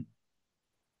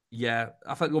 Yeah,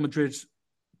 Atletico Madrid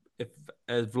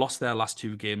have lost their last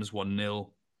two games 1-0,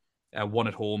 one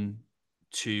at home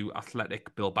to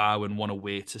Athletic Bilbao and one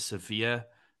away to Sevilla,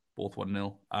 both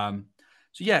 1-0.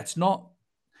 So yeah, it's not,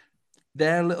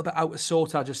 they're a little bit out of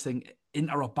sort. I just think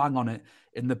Inter are bang on it,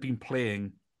 and they've been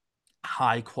playing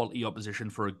high quality opposition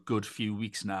for a good few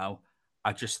weeks now.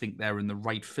 I just think they're in the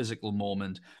right physical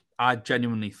moment. I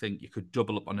genuinely think you could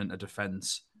double up on Inter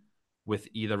defence with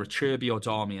either a Cherby or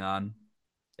Darmian,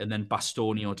 and then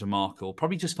Bastoni or DeMarco,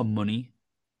 probably just for money,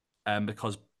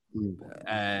 because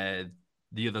the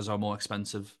others are more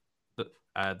expensive.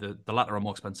 The latter are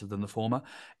more expensive than the former,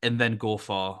 and then go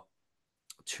for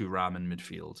Thuram in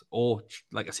midfield, or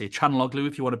like I say, Chanloglu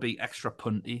if you want to be extra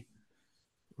punty.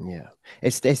 Yeah,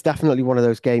 it's definitely one of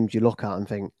those games you look at and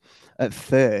think, at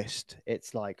first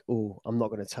it's like, oh, I'm not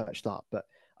going to touch that. But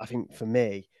I think for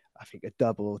me, I think a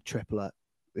double or triplet,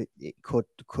 it could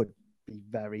be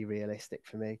very realistic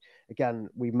for me. Again,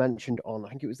 we mentioned on, I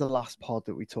think it was the last pod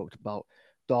that we talked about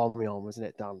Darmian, wasn't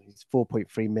it, Dan? He's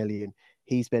 4.3 million.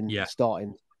 He's been Yeah,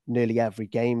 starting nearly every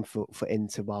game for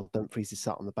Inter while Dumfries is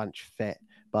sat on the bench fit,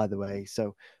 by the way.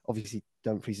 So obviously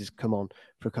Dumfries has come on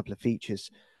for a couple of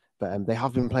features. But they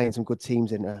have been playing some good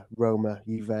teams in Roma,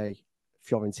 Juve,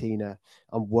 Fiorentina,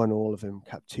 and won all of them.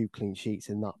 Kept 2 clean sheets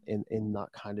in that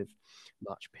kind of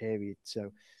match period.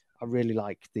 So I really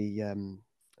like the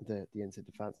Inter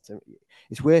defense. So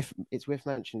it's worth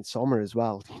mentioning Sommer as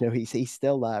well. You know, he's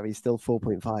still there. He's still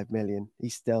 4.5 million.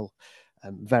 He's still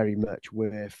very much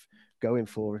worth going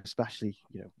for, especially,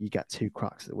 you know, you get 2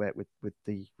 cracks at work with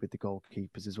the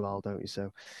goalkeepers as well, don't you?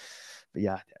 So, but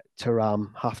yeah,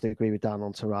 Thuram, have to agree with Dan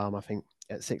on Thuram. I think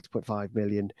at 6.5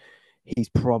 million, he's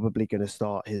probably going to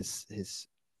start his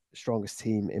strongest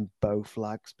team in both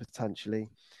legs potentially.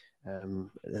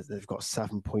 They've got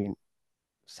 7-point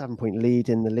lead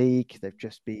in the league. They've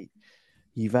just beat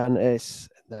Juventus,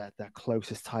 their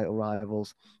closest title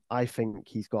rivals. I think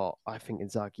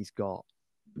Inzaghi's got,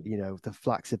 you know, the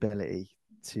flexibility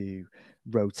to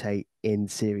rotate in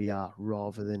Serie A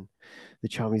rather than the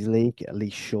Champions League, at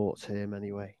least short term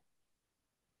anyway.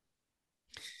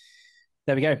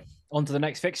 There we go. On to the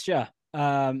next fixture.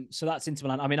 So that's Inter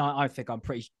Milan. I mean, I think I'm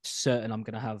pretty certain I'm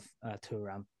going to have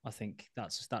Thuram. I think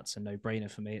that's a no-brainer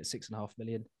for me at 6.5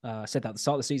 million. I said that at the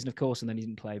start of the season, of course, and then he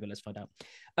didn't play, but let's find out.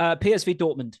 PSV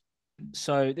Dortmund.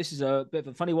 So this is a bit of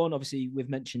a funny one. Obviously, we've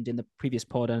mentioned in the previous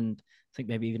pod, and I think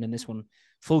maybe even in this one,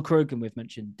 Fulkrug, and we've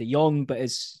mentioned De Jong, but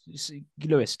it's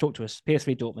Lewis, talk to us.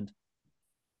 PSV Dortmund.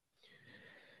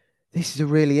 This is a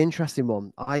really interesting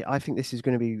one. I think this is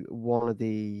going to be one of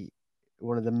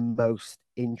the most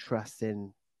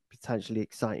interesting, potentially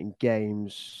exciting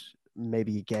games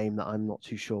maybe a game that I'm not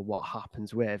too sure what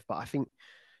happens with. But I think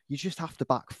you just have to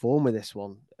back form with this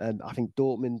one. And I think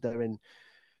Dortmund,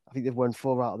 I think they've won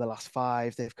 4 out of the last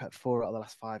 5. They've cut 4 out of the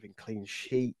last 5 in clean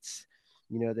sheets.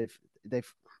 You know,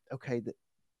 they've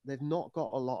not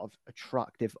got a lot of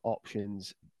attractive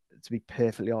options, to be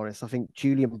perfectly honest. I think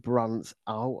Julian Brandt's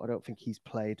out. I don't think he's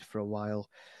played for a while.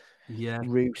 Yeah,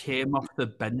 Root came off the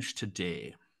bench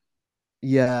today.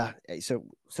 Yeah, so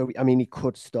I mean, he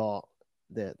could start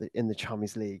in the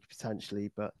Champions League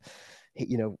potentially, but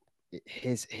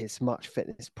his match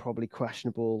fitness probably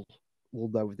questionable.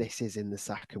 Although this is in the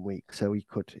second week, so he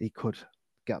could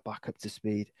get back up to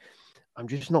speed. I'm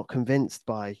just not convinced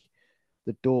by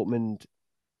the Dortmund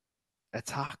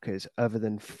attackers other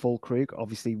than Fulkrug.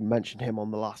 Obviously, we mentioned him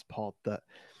on the last pod that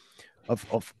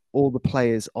of all the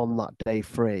players on that day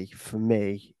 3, for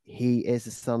me, he is a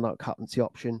standout captaincy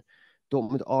option.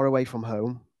 Dortmund are away from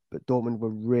home, but Dortmund were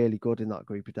really good in that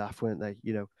group of death, weren't they?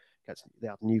 You know, they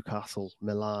had Newcastle,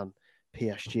 Milan,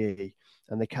 PSG,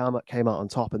 and they came out on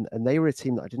top. And they were a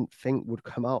team that I didn't think would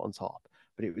come out on top,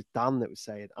 but it was Dan that was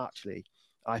saying, actually,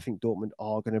 I think Dortmund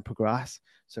are going to progress.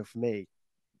 So for me,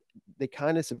 they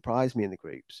kind of surprised me in the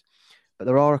groups, but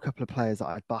there are a couple of players that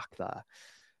I'd back there.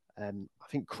 I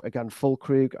think, again,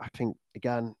 Fulkrug, I think,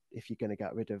 again, if you're going to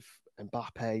get rid of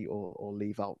Mbappe or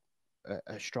leave out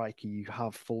a striker, you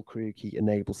have Fulkrug. He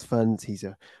enables funds. He's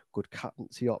a good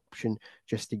captaincy option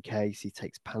just in case he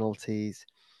takes penalties.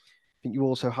 I think you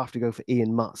also have to go for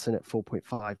Ian Matson at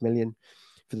 4.5 million.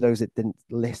 For those that didn't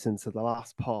listen to the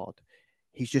last pod,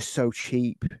 he's just so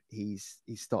cheap. He's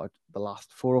started the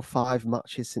last 4 or 5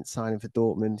 matches since signing for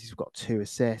Dortmund. He's got 2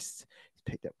 assists. He's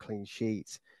picked up clean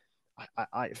sheets.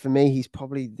 For me, he's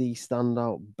probably the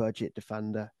standout budget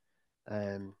defender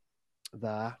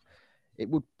there. It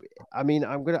would. I mean,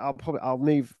 I'll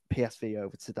move PSV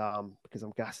over to Dan because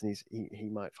I'm guessing he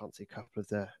might fancy a couple of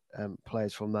the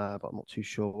players from there, but I'm not too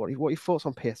sure. What are your thoughts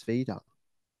on PSV, Dan?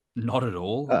 Not at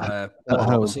all. At Polar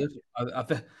home. opposite.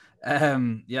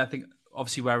 I think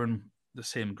obviously we're in the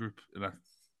same group, and I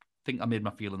think I made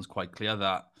my feelings quite clear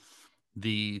that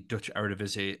the Dutch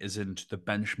Eredivisie isn't the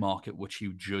benchmark at which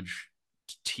you judge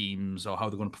teams or how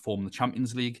they're going to perform in the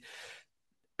Champions League.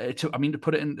 To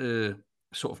put it into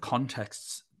sort of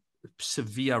contexts,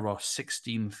 Sevilla are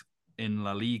 16th in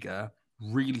La Liga,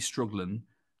 really struggling.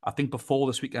 I think before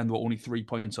this weekend, they were only 3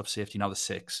 points off safety, now they're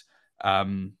 6.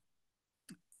 PSV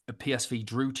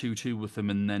drew 2-2 with them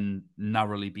and then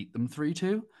narrowly beat them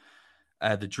 3-2.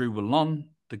 They drew with Lyon,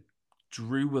 they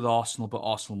drew with Arsenal, but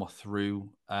Arsenal were through,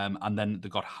 and then they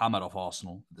got hammered off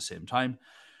Arsenal at the same time.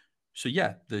 So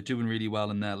yeah, they're doing really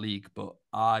well in their league, but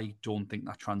I don't think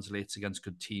that translates against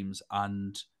good teams.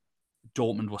 And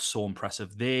Dortmund was so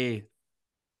impressive. They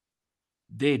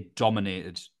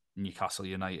dominated Newcastle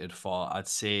United for, I'd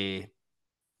say,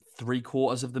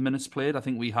 3/4 of the minutes played. I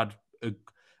think we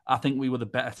were the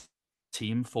better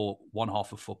team for one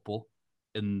half of football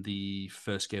in the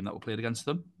first game that we played against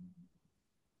them.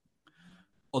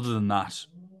 Other than that,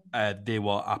 they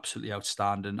were absolutely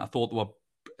outstanding. I thought they were,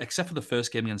 except for the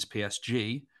first game against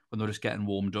PSG, when they were just getting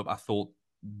warmed up, I thought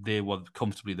they were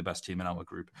comfortably the best team in our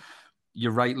group.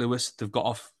 You're right, Lewis. They've got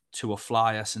off to a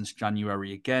flyer since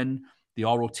January again. They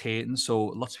are rotating, so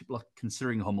lots of people are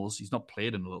considering Hummels. He's not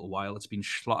played in a little while. It's been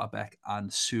Schlotterbeck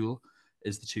and Sewell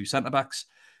is the 2 centre-backs.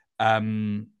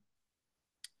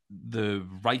 The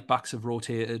right-backs have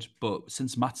rotated, but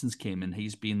since Matson's came in,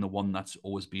 he's been the one that's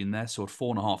always been there. So at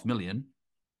 4.5 million,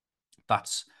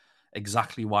 that's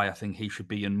exactly why I think he should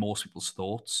be in most people's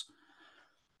thoughts.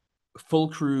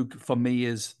 Fulkrug, for me,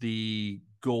 is the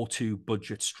go-to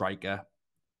budget striker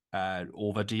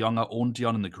over De Jong. I owned De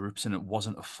Jong in the groups, and it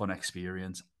wasn't a fun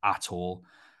experience at all.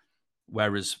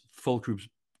 Whereas Fulkrug's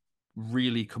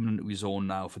really coming into his own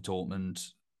now for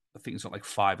Dortmund. I think he's got like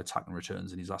 5 attacking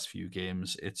returns in his last few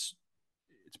games. It's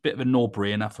a bit of a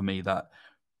no-brainer for me that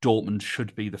Dortmund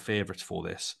should be the favourites for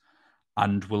this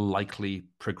and will likely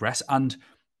progress. And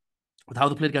with how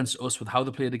they played against us, with how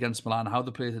they played against Milan, how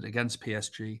they played against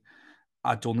PSG,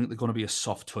 I don't think they're going to be a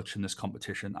soft touch in this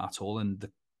competition at all. And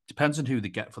it depends on who they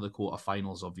get for the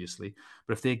quarterfinals, obviously.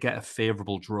 But if they get a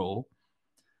favourable draw,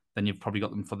 then you've probably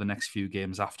got them for the next few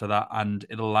games after that. And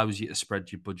it allows you to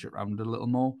spread your budget around a little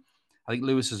more. I think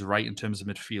Lewis is right in terms of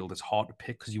midfield. It's hard to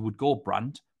pick because you would go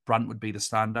Brandt. Brandt would be the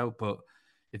standout. But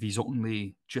if he's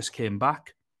only just came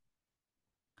back,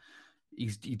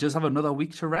 he does have another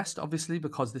week to rest, obviously,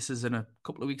 because this is in a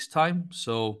couple of weeks' time.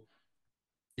 So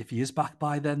if he is back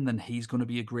by then he's going to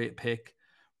be a great pick.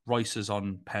 Royce is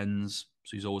on pens,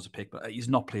 so he's always a pick. But he's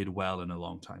not played well in a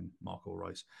long time, Marco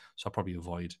Royce. So I'll probably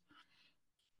avoid.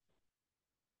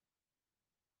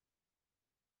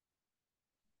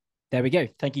 There we go.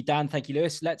 Thank you, Dan. Thank you,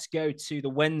 Lewis. Let's go to the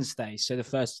Wednesday. So the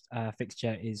first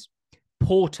fixture is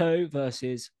Porto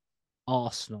versus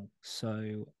Arsenal.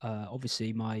 So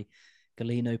obviously my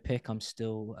Galeno pick, I'm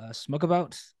still smug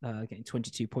about, getting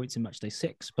 22 points in match day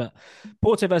 6. But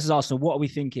Porto versus Arsenal, what are we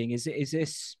thinking? Is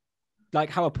this like,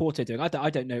 how are Porto doing? I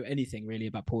don't know anything really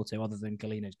about Porto other than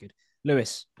Galeno's good.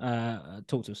 Lewis,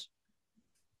 talk to us.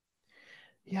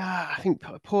 Yeah, I think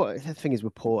Porto. The thing is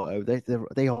with Porto,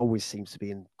 they always seem to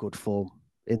be in good form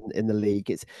in the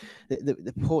league. It's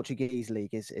the Portuguese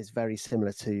league is very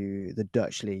similar to the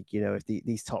Dutch league. You know, if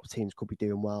these top teams could be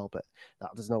doing well, but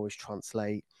that doesn't always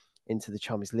translate into the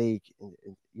Champions League.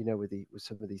 You know, with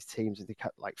some of these teams, they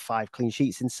kept like 5 clean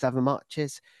sheets in 7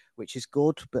 matches, which is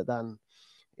good. But then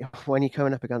when you're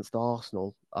coming up against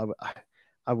Arsenal, I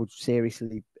would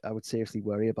seriously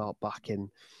worry about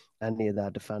backing any of their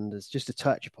defenders. Just to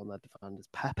touch upon their defenders,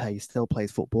 Pepe still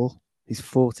plays football. He's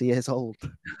 40 years old.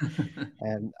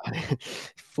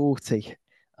 40.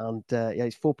 And yeah,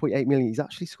 he's 4.8 million. He's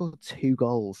actually scored 2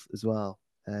 goals as well.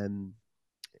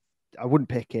 I wouldn't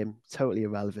pick him. Totally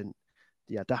irrelevant.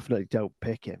 Yeah, definitely don't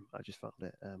pick him. I just found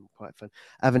it quite fun.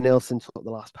 Evan Nilsson took the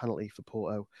last penalty for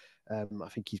Porto. I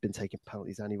think he's been taking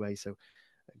penalties anyway. So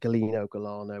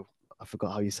Galano, I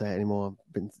forgot how you say it anymore.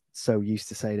 I've been so used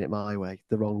to saying it my way,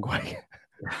 the wrong way.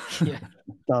 Yeah.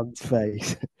 Dan's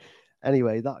face.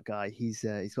 Anyway, that guy, he's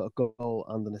got a goal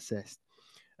and an assist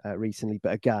recently.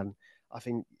 But again, I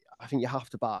think you have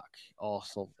to back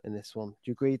Arsenal in this one. Do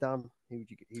you agree, Dan? Who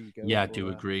you go? Yeah, I do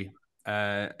agree.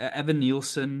 Evan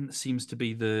Nielsen seems to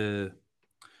be their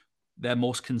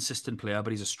most consistent player, but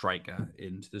he's a striker,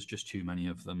 and there's just too many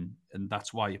of them, and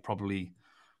that's why you probably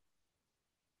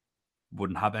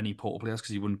wouldn't have any Porto players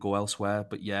because you wouldn't go elsewhere.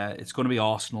 But yeah, it's going to be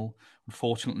Arsenal.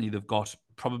 Unfortunately, they've got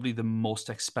probably the most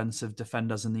expensive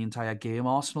defenders in the entire game,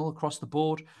 Arsenal, across the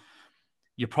board.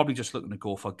 You're probably just looking to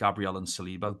go for Gabriel and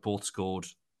Saliba. Both scored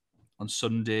on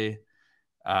Sunday.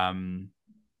 Gabriel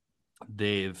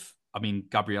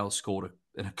scored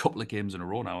in a couple of games in a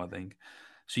row now, I think.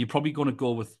 So you're probably going to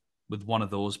go with one of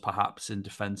those perhaps in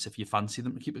defence if you fancy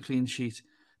them to keep a clean sheet.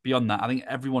 Beyond that, I think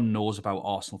everyone knows about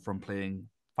Arsenal from playing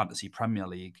Fantasy Premier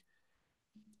League.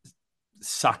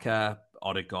 Saka,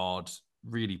 Odegaard,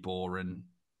 really boring.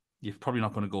 You're probably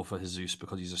not going to go for Jesus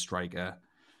because he's a striker.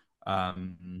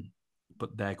 But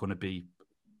they're going to be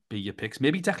your picks.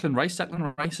 Maybe Declan Rice.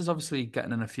 Declan Rice is obviously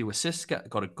getting in a few assists,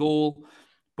 got a goal,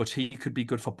 but he could be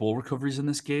good for ball recoveries in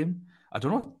this game. I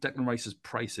don't know what Declan Rice's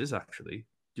price is, actually. Do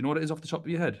you know what it is off the top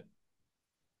of your head?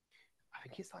 I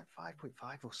think it's like 5.5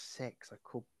 or 6. I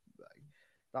could.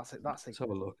 That's it. Let's have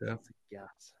a look. Yeah. That's a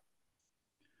guess.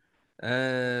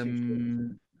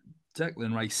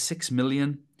 Declan Rice, 6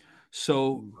 million.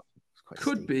 So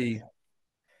could be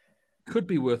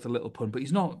worth a little punt, but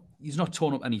he's not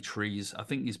torn up any trees. I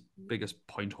think his biggest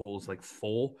point hole is like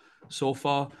 4 so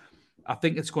far. I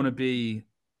think it's going to be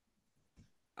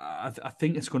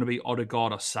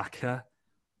Odegaard or Saka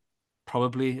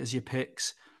probably as your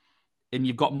picks, and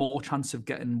you've got more chance of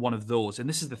getting one of those. And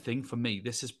this is the thing for me.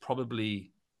 This is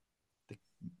probably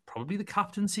the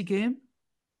captaincy game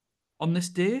on this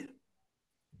day.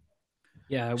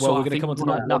 Yeah, well, we're going to come on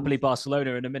to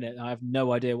Napoli-Barcelona in a minute. I have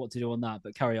no idea what to do on that,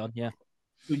 but carry on, yeah.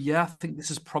 Yeah, I think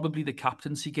this is probably the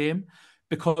captaincy game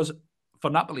because for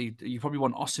Napoli, you probably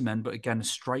want Osimhen, but again, a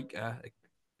striker. Do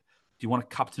you want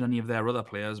to captain any of their other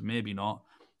players? Maybe not.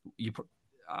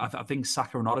 I think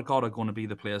Saka and Odegaard are going to be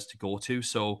the players to go to,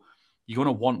 so you're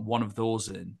going to want one of those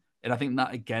in. And I think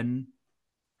that, again,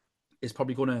 is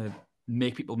probably going to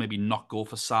make people maybe not go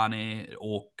for Sané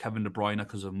or Kevin De Bruyne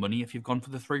because of money if you've gone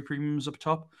for the 3 premiums up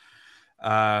top.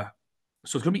 So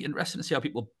it's going to be interesting to see how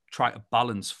people try to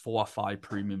balance 4 or 5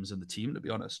 premiums in the team, to be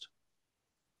honest.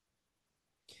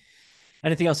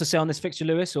 Anything else to say on this fixture,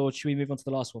 Lewis, or should we move on to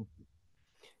the last one?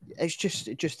 It's just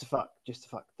the fact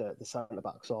that the centre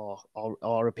backs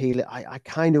are appealing. I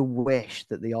kind of wish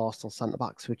that the Arsenal centre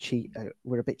backs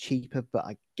were a bit cheaper, but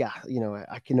I guess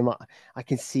I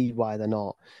can see why they're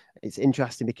not. It's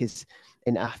interesting because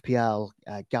in FPL,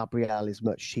 Gabriel is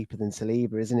much cheaper than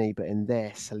Saliba, isn't he? But in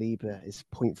this, Saliba is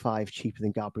 0.5 cheaper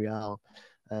than Gabriel,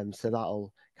 so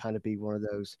that'll kind of be one of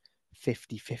those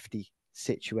 50-50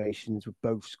 situations with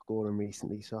both scoring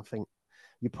recently. So I think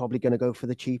you're probably going to go for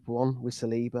the cheaper one with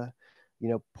Saliba.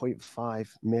 0.5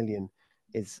 million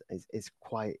is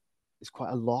quite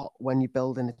a lot when you're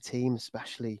building a team,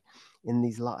 especially in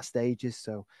these latter stages.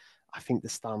 So I think the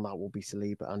standout will be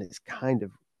Saliba, and it's kind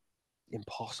of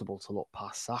impossible to look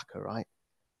past Saka, right?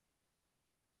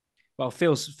 Well,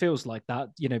 feels like that,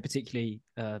 particularly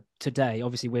today.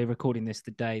 Obviously, we're recording this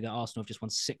the day that Arsenal have just won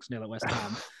 6-0 at West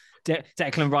Ham.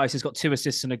 Declan Rice has got 2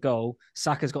 assists and a goal.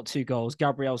 Saka's got 2 goals.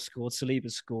 Gabriel's scored.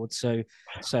 Saliba's scored. So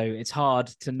it's hard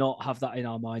to not have that in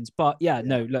our minds. But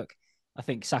no, look, I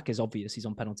think Saka's obvious. He's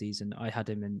on penalties, and I had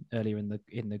him earlier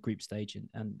in the group stage,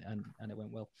 and it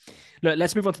went well. Look,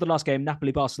 let's move on to the last game,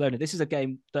 Napoli-Barcelona. This is a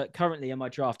game that currently in my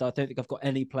draft, I don't think I've got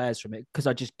any players from it because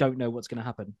I just don't know what's going to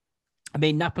happen. I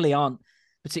mean, Napoli aren't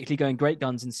particularly going great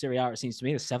guns in Serie A, it seems to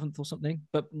me, the 7th or something.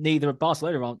 But neither of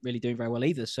Barcelona aren't really doing very well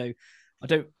either. So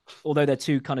although they're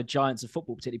 2 kind of giants of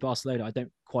football, particularly Barcelona, I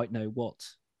don't quite know what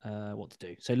to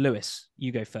do. So Lewis,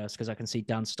 you go first because I can see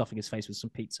Dan stuffing his face with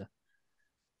some pizza.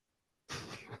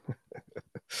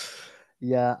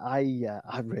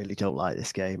 I really don't like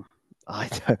this game.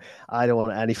 I don't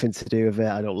want anything to do with it.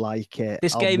 I don't like it.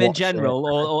 This game in general,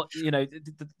 or you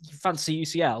fancy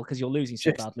UCL because you're losing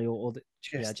so badly,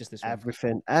 just this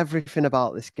one. Everything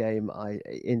about this game,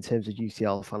 in terms of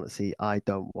UCL fantasy, I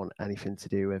don't want anything to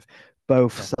do with.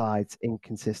 Both sides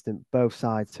inconsistent. Both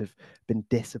sides have been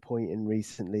disappointing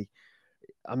recently.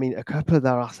 I mean, a couple of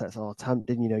their assets are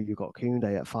tempting. You've got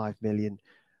Koundé at 5 million,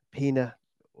 Pina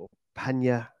or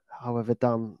Pena, however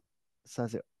Dan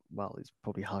says it. Well, it's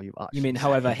probably how you actually. You mean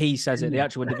however he says it, the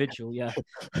actual individual, yeah.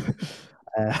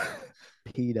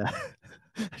 Pina,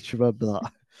 I should remember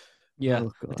that. Yeah,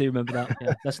 I do remember that.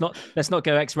 Yeah, let's not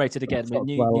go X-rated again.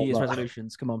 New Year's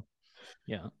resolutions. Come on.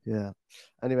 Yeah. Yeah.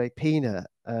 Anyway, Pina,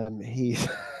 he's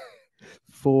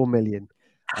 4 million.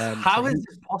 How is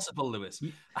this possible, Lewis?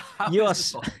 You are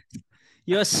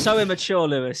so immature,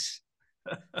 Lewis.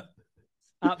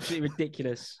 Absolutely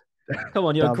ridiculous. Come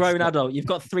on, you're a grown adult. You've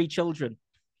got 3 children.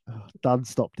 Dan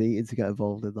stopped eating to get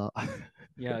involved in that.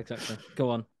 Yeah, exactly. Go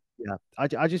on. Yeah,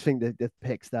 I just think that the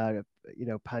picks there,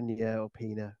 Pena or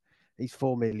Pina, he's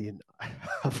 4 million.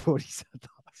 I've already said that.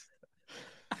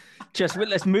 Just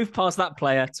let's move past that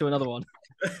player to another one.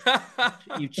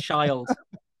 You child.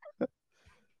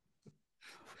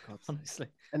 Honestly.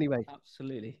 Anyway.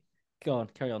 Absolutely. Go on,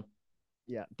 carry on.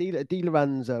 Yeah, Di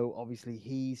Lorenzo, obviously,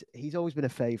 he's always been a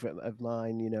favourite of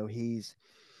mine.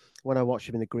 When I watched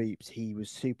him in the groups, he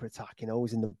was super attacking,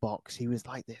 always in the box. He was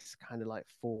like this kind of like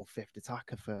 4th-5th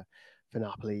attacker for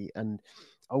Napoli, and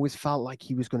I always felt like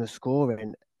he was going to score at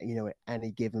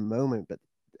any given moment. But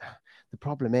the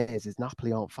problem is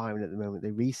Napoli aren't firing at the moment. They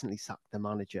recently sacked their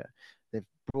manager. They've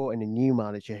brought in a new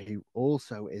manager who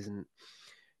also isn't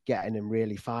getting him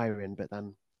really firing. But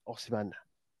then Osimhen,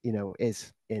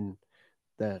 is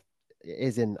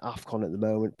in AFCON at the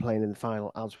moment, playing in the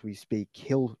final as we speak.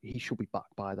 He should be back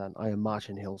by then. I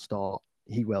imagine he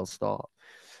will start.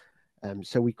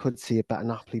 So we could see a better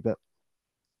Napoli, but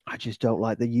I just don't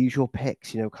like the usual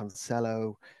picks,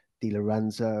 Cancelo, Di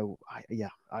Lorenzo.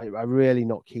 I'm really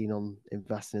not keen on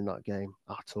investing in that game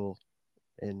at all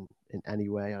in any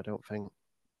way, I don't think.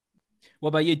 What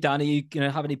about you, Dan? Are you going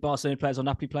to have any Barcelona players or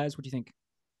Napoli players? What do you think?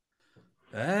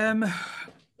 I'm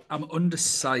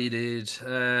undecided.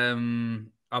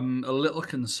 I'm a little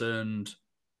concerned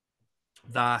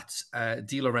that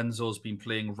Di Lorenzo's been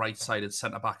playing right-sided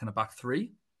centre-back in a back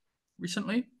 3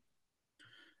 recently.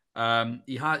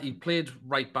 He played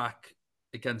right-back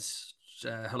against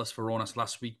Hellas Verona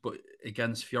last week, but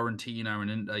against Fiorentina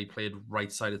and Inter, he played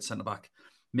right-sided centre-back.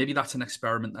 Maybe that's an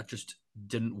experiment that just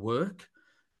didn't work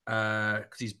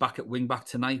because he's back at wing-back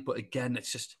tonight. But again,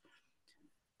 it's just...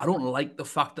 I don't like the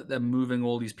fact that they're moving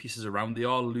all these pieces around. They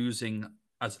are losing,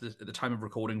 at the time of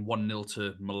recording, 1-0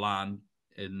 to Milan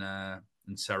in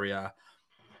Serie A.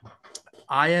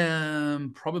 I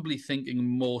am probably thinking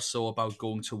more so about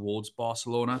going towards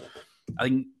Barcelona. I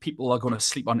think people are going to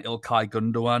sleep on Ilkay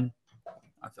Gundogan.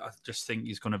 I just think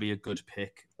he's going to be a good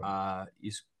pick.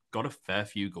 He's got a fair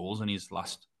few goals in his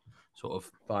last sort of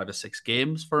 5 or 6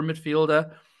 games for a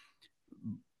midfielder.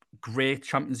 Great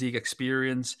Champions League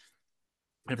experience.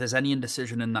 If there's any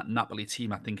indecision in that Napoli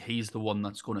team, I think he's the one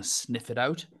that's going to sniff it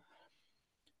out.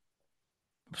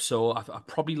 So I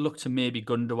probably look to maybe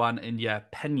Gundogan, and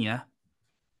Pena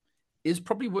is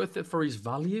probably worth it for his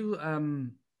value.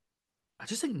 I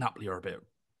just think Napoli are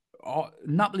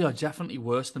Napoli are definitely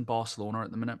worse than Barcelona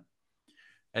at the minute.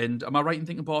 And am I right in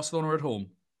thinking Barcelona are at home?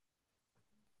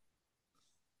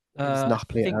 It's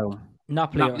Napoli at home.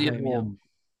 Napoli at home.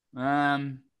 Yeah.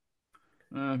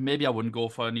 Maybe I wouldn't go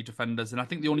for any defenders, and I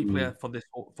think the only player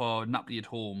for Napoli at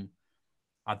home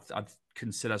I'd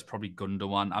consider as probably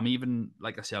Gundogan. I'm even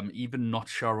not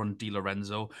sure on Di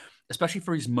Lorenzo, especially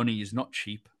for his money. He's not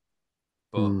cheap.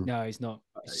 But no, he's not.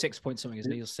 6 point something,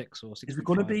 isn't he? Or 6 or 6. Is it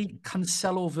going to be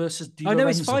Cancelo versus Di Lorenzo? Oh no,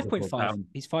 he's 5.5.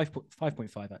 He's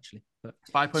 5.5 actually. But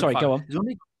 5.5. Sorry, go on. Is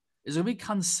it going to be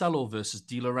Cancelo versus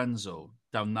Di Lorenzo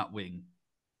down that wing?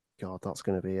 God, that's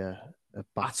going to be a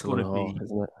battle and a half,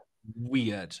 isn't it?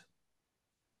 Weird.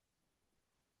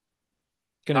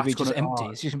 going to be just empty.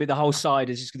 It's just going to be the whole side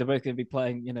is just they're both going to be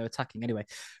playing, attacking anyway.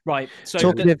 Right. So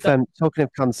talking of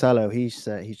Cancelo,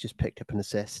 he's just picked up an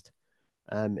assist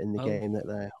in the game that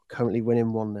they're currently winning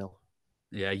 1-0.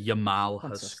 Yeah, Yamal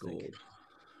has scored.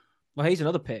 Well, he's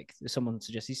another pick. Someone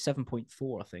suggests he's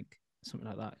 7.4, I think, something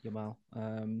like that. Yamal.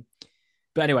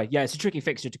 But anyway, yeah, it's a tricky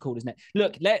fixture to call, isn't it?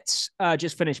 Look, let's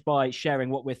just finish by sharing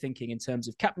what we're thinking in terms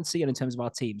of captaincy and in terms of our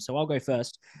team. So I'll go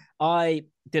first. I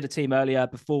did a team earlier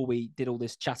before we did all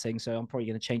this chatting, so I'm probably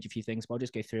going to change a few things, but I'll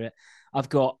just go through it. I've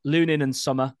got Lunin and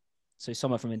Sommer. So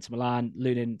Sommer from Inter Milan,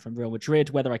 Lunin from Real Madrid.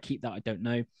 Whether I keep that, I don't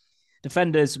know.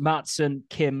 Defenders, Maatsen,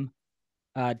 Kim,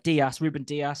 Ruben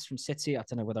Dias from City. I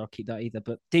don't know whether I'll keep that either,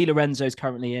 but Di Lorenzo's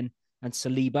currently in, and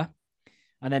Saliba.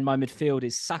 And then my midfield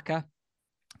is Saka,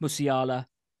 Musiala,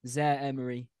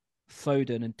 Zaire-Emery,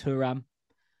 Foden, and Thuram.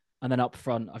 And then up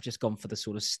front, I've just gone for the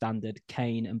sort of standard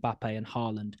Kane, Mbappe, and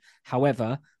Haaland.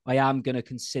 However, I am going to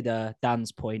consider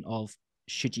Dan's point of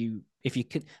if you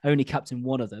could only captain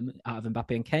one of them out of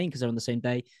Mbappe and Kane because they're on the same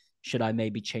day, should I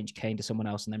maybe change Kane to someone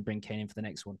else and then bring Kane in for the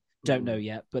next one? Don't know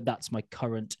yet, but that's my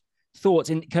current thoughts.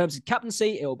 In terms of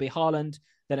captaincy, it will be Haaland,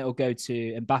 then it will go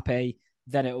to Mbappe,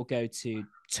 then it will go to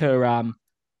Thuram,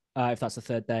 if that's the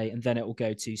third day, and then it will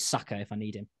go to Saka if I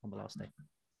need him on the last day.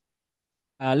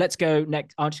 Let's go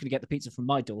next. I'm just going to get the pizza from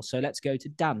my door, so let's go to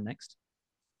Dan next.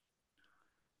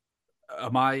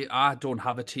 I don't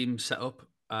have a team set up.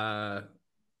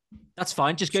 That's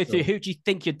fine. Just go through. Who do you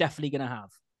think you're definitely going to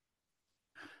have?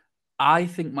 I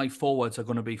think my forwards are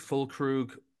going to be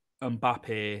Füllkrug,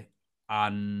 Mbappe,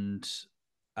 and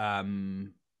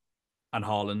Haaland.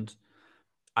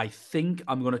 I think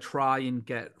I'm going to try and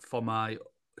get for my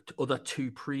other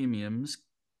two premiums,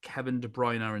 Kevin De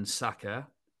Bruyne and Saka.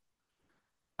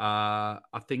 I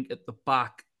think at the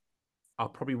back, I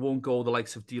probably won't go the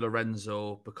likes of Di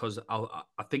Lorenzo because I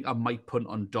think I might punt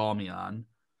on Darmian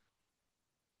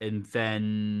and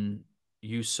then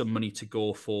use some money to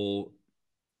go for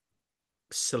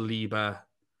Saliba.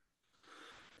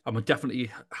 I'm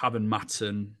definitely having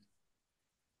Maatsen.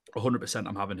 100%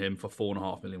 I'm having him for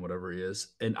 4.5 million, whatever he is.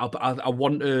 And I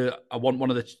want one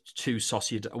of the two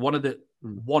Sociedad, one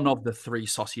of the three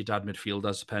Sociedad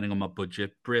midfielders, depending on my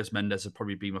budget. Brais Mendes would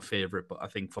probably be my favourite, but I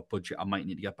think for budget, I might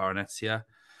need to get Baronets here.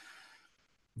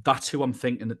 That's who I'm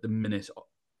thinking at the minute.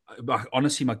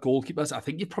 Honestly, my goalkeepers, I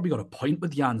think you've probably got a point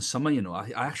with Jan Sommer,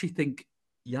 I actually think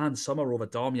Jan Sommer over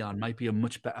Darmian might be a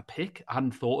much better pick. I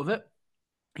hadn't thought of it.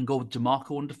 And go with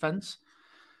DeMarco in defence.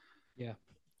 Yeah.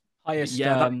 Highest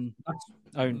owned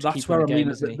that's keeper where in the game,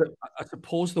 isn't he? I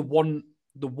suppose the one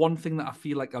thing that I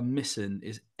feel like I'm missing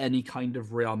is any kind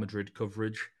of Real Madrid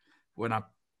coverage when I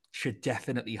should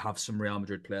definitely have some Real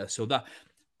Madrid players. So that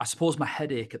I suppose my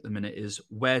headache at the minute is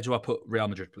where do I put Real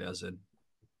Madrid players in?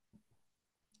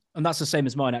 And that's the same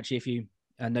as mine, actually. If you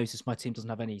notice, my team doesn't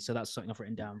have any, so that's something I've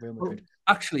written down. Real Madrid.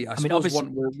 Well, actually, I suppose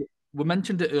we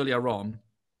mentioned it earlier on.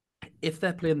 If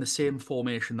they're playing the same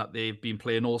formation that they've been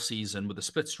playing all season with the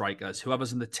split strikers,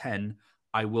 whoever's in the 10,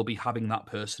 I will be having that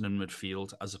person in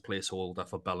midfield as a placeholder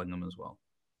for Bellingham as well.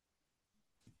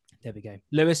 There we go.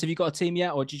 Lewis, have you got a team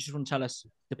yet, or do you just want to tell us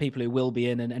the people who will be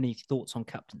in and any thoughts on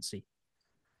captaincy?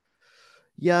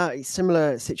 Yeah,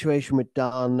 similar situation with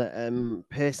Dan.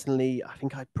 Personally, I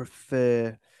think I'd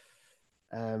prefer...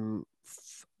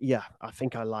 I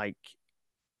think I like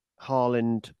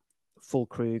Haaland,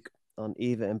 Füllkrug, on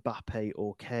either Mbappe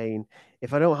or Kane.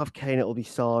 If I don't have Kane, it'll be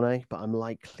Sane, but I'm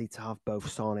likely to have both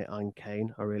Sane and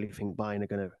Kane. I really think Bayern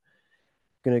are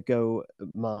gonna go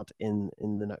mad in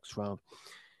the next round.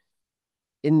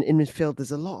 In midfield,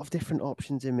 there's a lot of different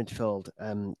options in midfield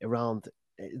around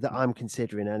that I'm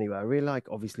considering anyway. I really like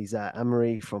obviously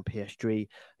Zaire-Emery from PSG. I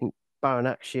think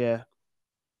Baranakshia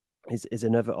is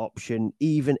another option.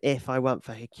 Even if I went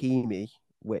for Hakimi,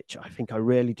 which I think I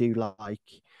really do like.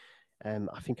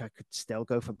 I think I could still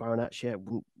go for Baranaccia. It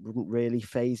wouldn't really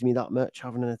phase me that much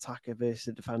having an attacker versus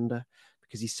a defender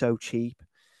because he's so cheap.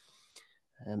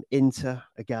 Inter,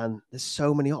 again, there's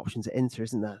so many options at Inter,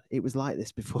 isn't there? It was like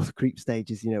this before the group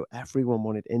stages. Everyone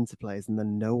wanted Inter players and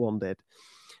then no one did.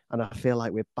 And I feel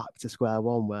like we're back to square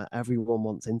one where everyone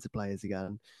wants Inter players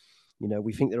again.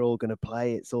 We think they're all going to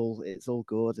play. It's all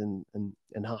good and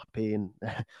happy. And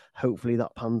hopefully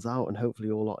that pans out. And hopefully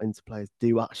all our Inter players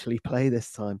do actually play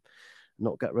this time,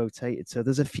 not get rotated. So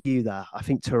there's a few there. I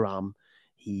think Thuram,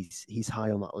 he's high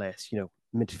on that list.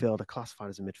 Midfielder, classified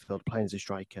as a midfielder, playing as a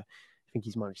striker. I think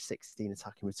he's managed 16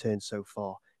 attacking returns so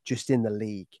far, just in the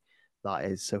league. That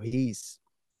is. So he's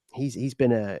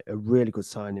been a really good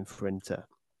signing for Inter.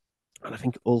 And I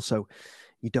think also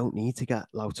you don't need to get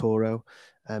Lautaro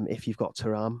if you've got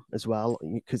Thuram as well,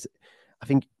 because I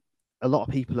think a lot of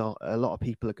people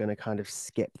are going to kind of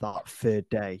skip that third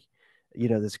day.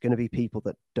 There's going to be people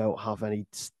that don't have any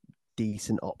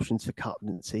decent options for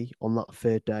captaincy on that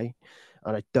third day,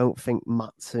 and I don't think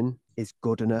Matson is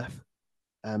good enough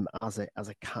as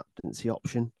a captaincy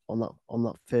option on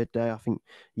that third day. I think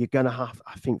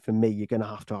for me, you're gonna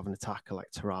have to have an attacker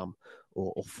like Thuram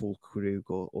or Fulkrug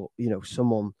or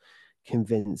someone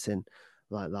convincing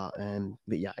like that.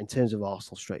 But yeah, in terms of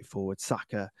Arsenal, straightforward: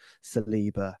 Saka,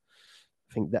 Saliba.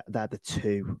 I think that they're the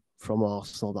two from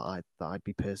Arsenal that I'd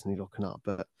be personally looking at.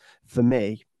 But for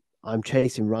me, I'm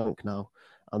chasing rank now,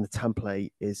 and the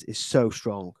template is so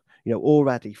strong.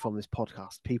 Already from this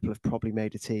podcast, people have probably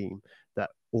made a team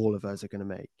that all of us are going to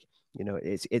make.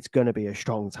 It's going to be a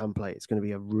strong template. It's going to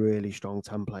be a really strong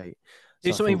template.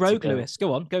 Do something rogue, Lewis.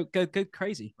 Go on, go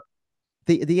crazy.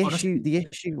 The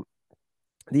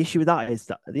issue with that is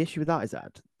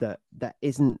that there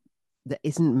isn't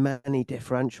many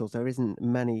differentials. There isn't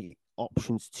many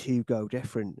options to go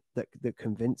different that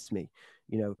convince me.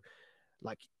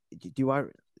 Like,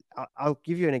 I'll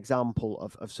give you an example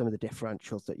of some of the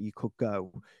differentials that you could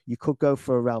go. You could go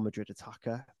for a Real Madrid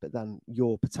attacker, but then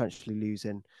you're potentially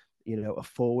losing, a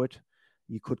forward.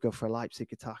 You could go for a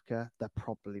Leipzig attacker. They're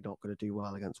probably not going to do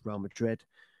well against Real Madrid.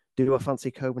 Do I fancy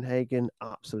Copenhagen?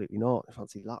 Absolutely not. I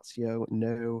fancy Lazio?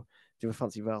 No. Do I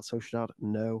fancy Real Sociedad?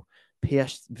 No.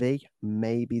 PSV?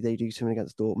 Maybe they do something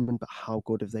against Dortmund, but how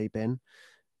good have they been?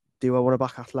 Do I want to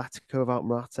back Atletico without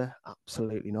Morata?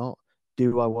 Absolutely not.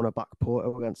 Do I want to back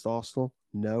Porto against Arsenal?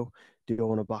 No. Do I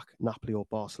want to back Napoli or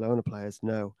Barcelona players?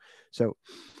 No. So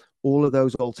all of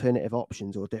those alternative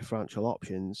options or differential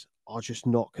options are just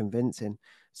not convincing.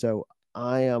 So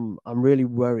I'm really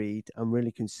worried. I'm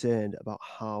really concerned about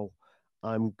how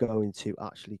I'm going to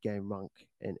actually gain rank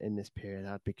in this period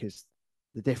because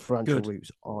the differential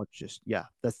routes are just,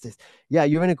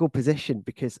 you're in a good position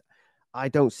because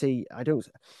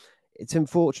it's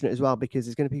unfortunate as well because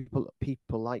there's going to be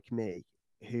people like me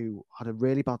who had a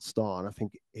really bad start and I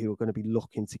think who are going to be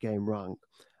looking to gain rank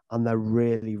and they're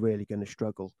really, really going to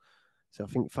struggle. So I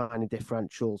think finding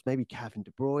differentials, maybe Kevin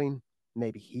De Bruyne,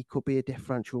 maybe he could be a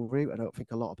differential route. I don't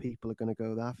think a lot of people are going to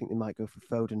go there. I think they might go for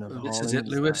Foden and Haaland. This is it,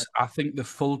 Lewis. I think the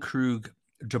Fulkrug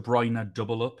De Bruyne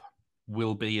double up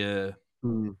will be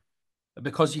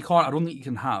because I don't think you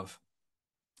can have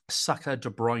Saka, De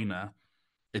Bruyne,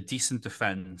 a decent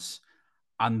defence,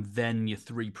 and then your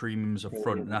three premiums up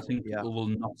front. And I think people will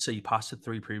not see past the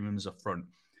three premiums up front.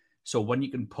 So when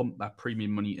you can pump that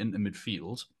premium money into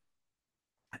midfield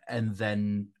and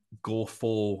then go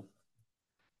for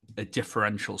a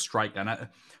differential striker. And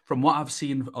from what I've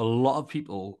seen, a lot of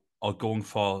people are going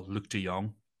for Luc de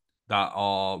Jong that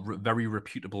are very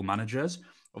reputable managers.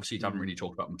 Obviously, you haven't really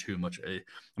talked about them too much.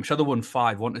 I'm sure they won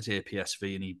 5-1 to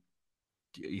PSV and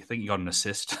you think he got an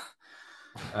assist.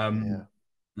 You know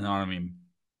what I mean?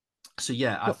 So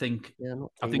yeah, I think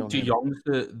De Jong's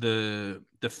the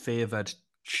favoured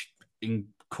in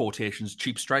quotations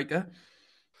cheap striker.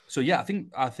 So yeah,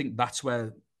 I think that's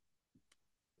where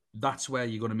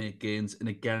you're going to make gains. And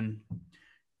again,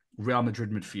 Real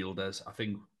Madrid midfielders, I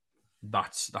think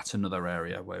that's another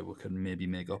area where we can maybe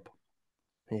make up.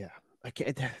 Yeah.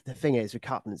 Okay, the thing is with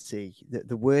captaincy,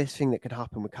 the worst thing that could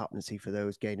happen with captaincy for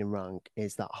those gaining rank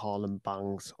is that Haaland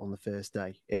bangs on the first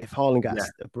day. If Haaland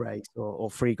gets a brace or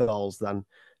 3 goals, then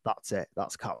that's it.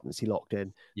 That's captaincy locked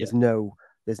in. Yeah.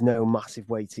 There's no massive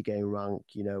way to gain rank,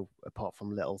 apart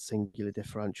from little singular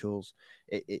differentials.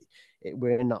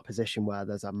 We're in that position where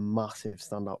there's a massive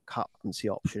standout captaincy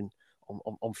option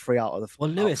on 3 out of the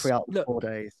 4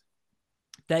 days.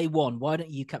 Day one, why don't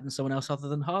you captain someone else other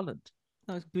than Haaland?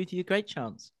 That would give you a great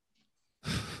chance.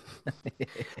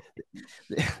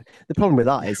 The problem with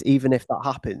that is even if that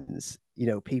happens,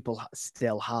 people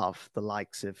still have the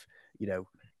likes of,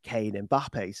 Kane and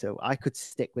Mbappe. So I could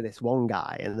stick with this one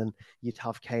guy and then you'd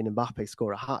have Kane and Mbappe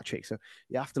score a hat-trick. So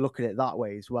you have to look at it that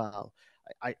way as well.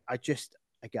 I just,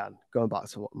 again, going back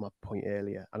to my point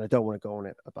earlier, and I don't want to go on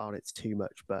it about it too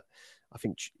much, but I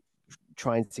think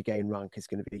trying to gain rank is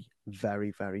going to be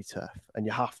very, very tough. And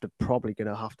you're probably going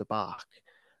to have to back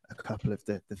a couple of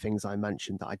the things I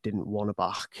mentioned that I didn't want to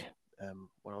back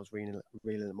when I was reeling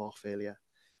them off earlier.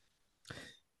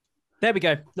 There we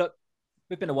go. Look,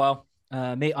 it's been a while.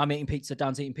 I'm eating pizza.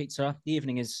 Dan's eating pizza. The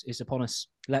evening is upon us.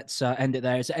 Let's end it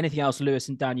there. Is there anything else, Lewis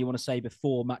and Dan, you want to say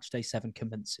before match day 7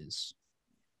 commences?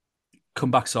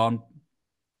 Comeback's on.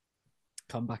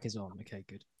 Comeback is on. Okay,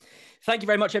 good. Thank you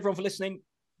very much, everyone, for listening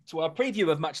to our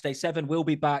preview of match day 7. We'll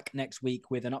be back next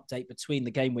week with an update between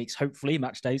the game weeks. Hopefully,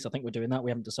 match days. I think we're doing that. We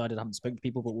haven't decided. I haven't spoken to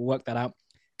people, but we'll work that out.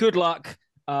 Good luck.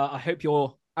 I hope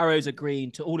you're Arrows are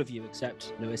green to all of you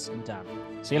except Lewis and Dan.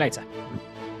 See you later.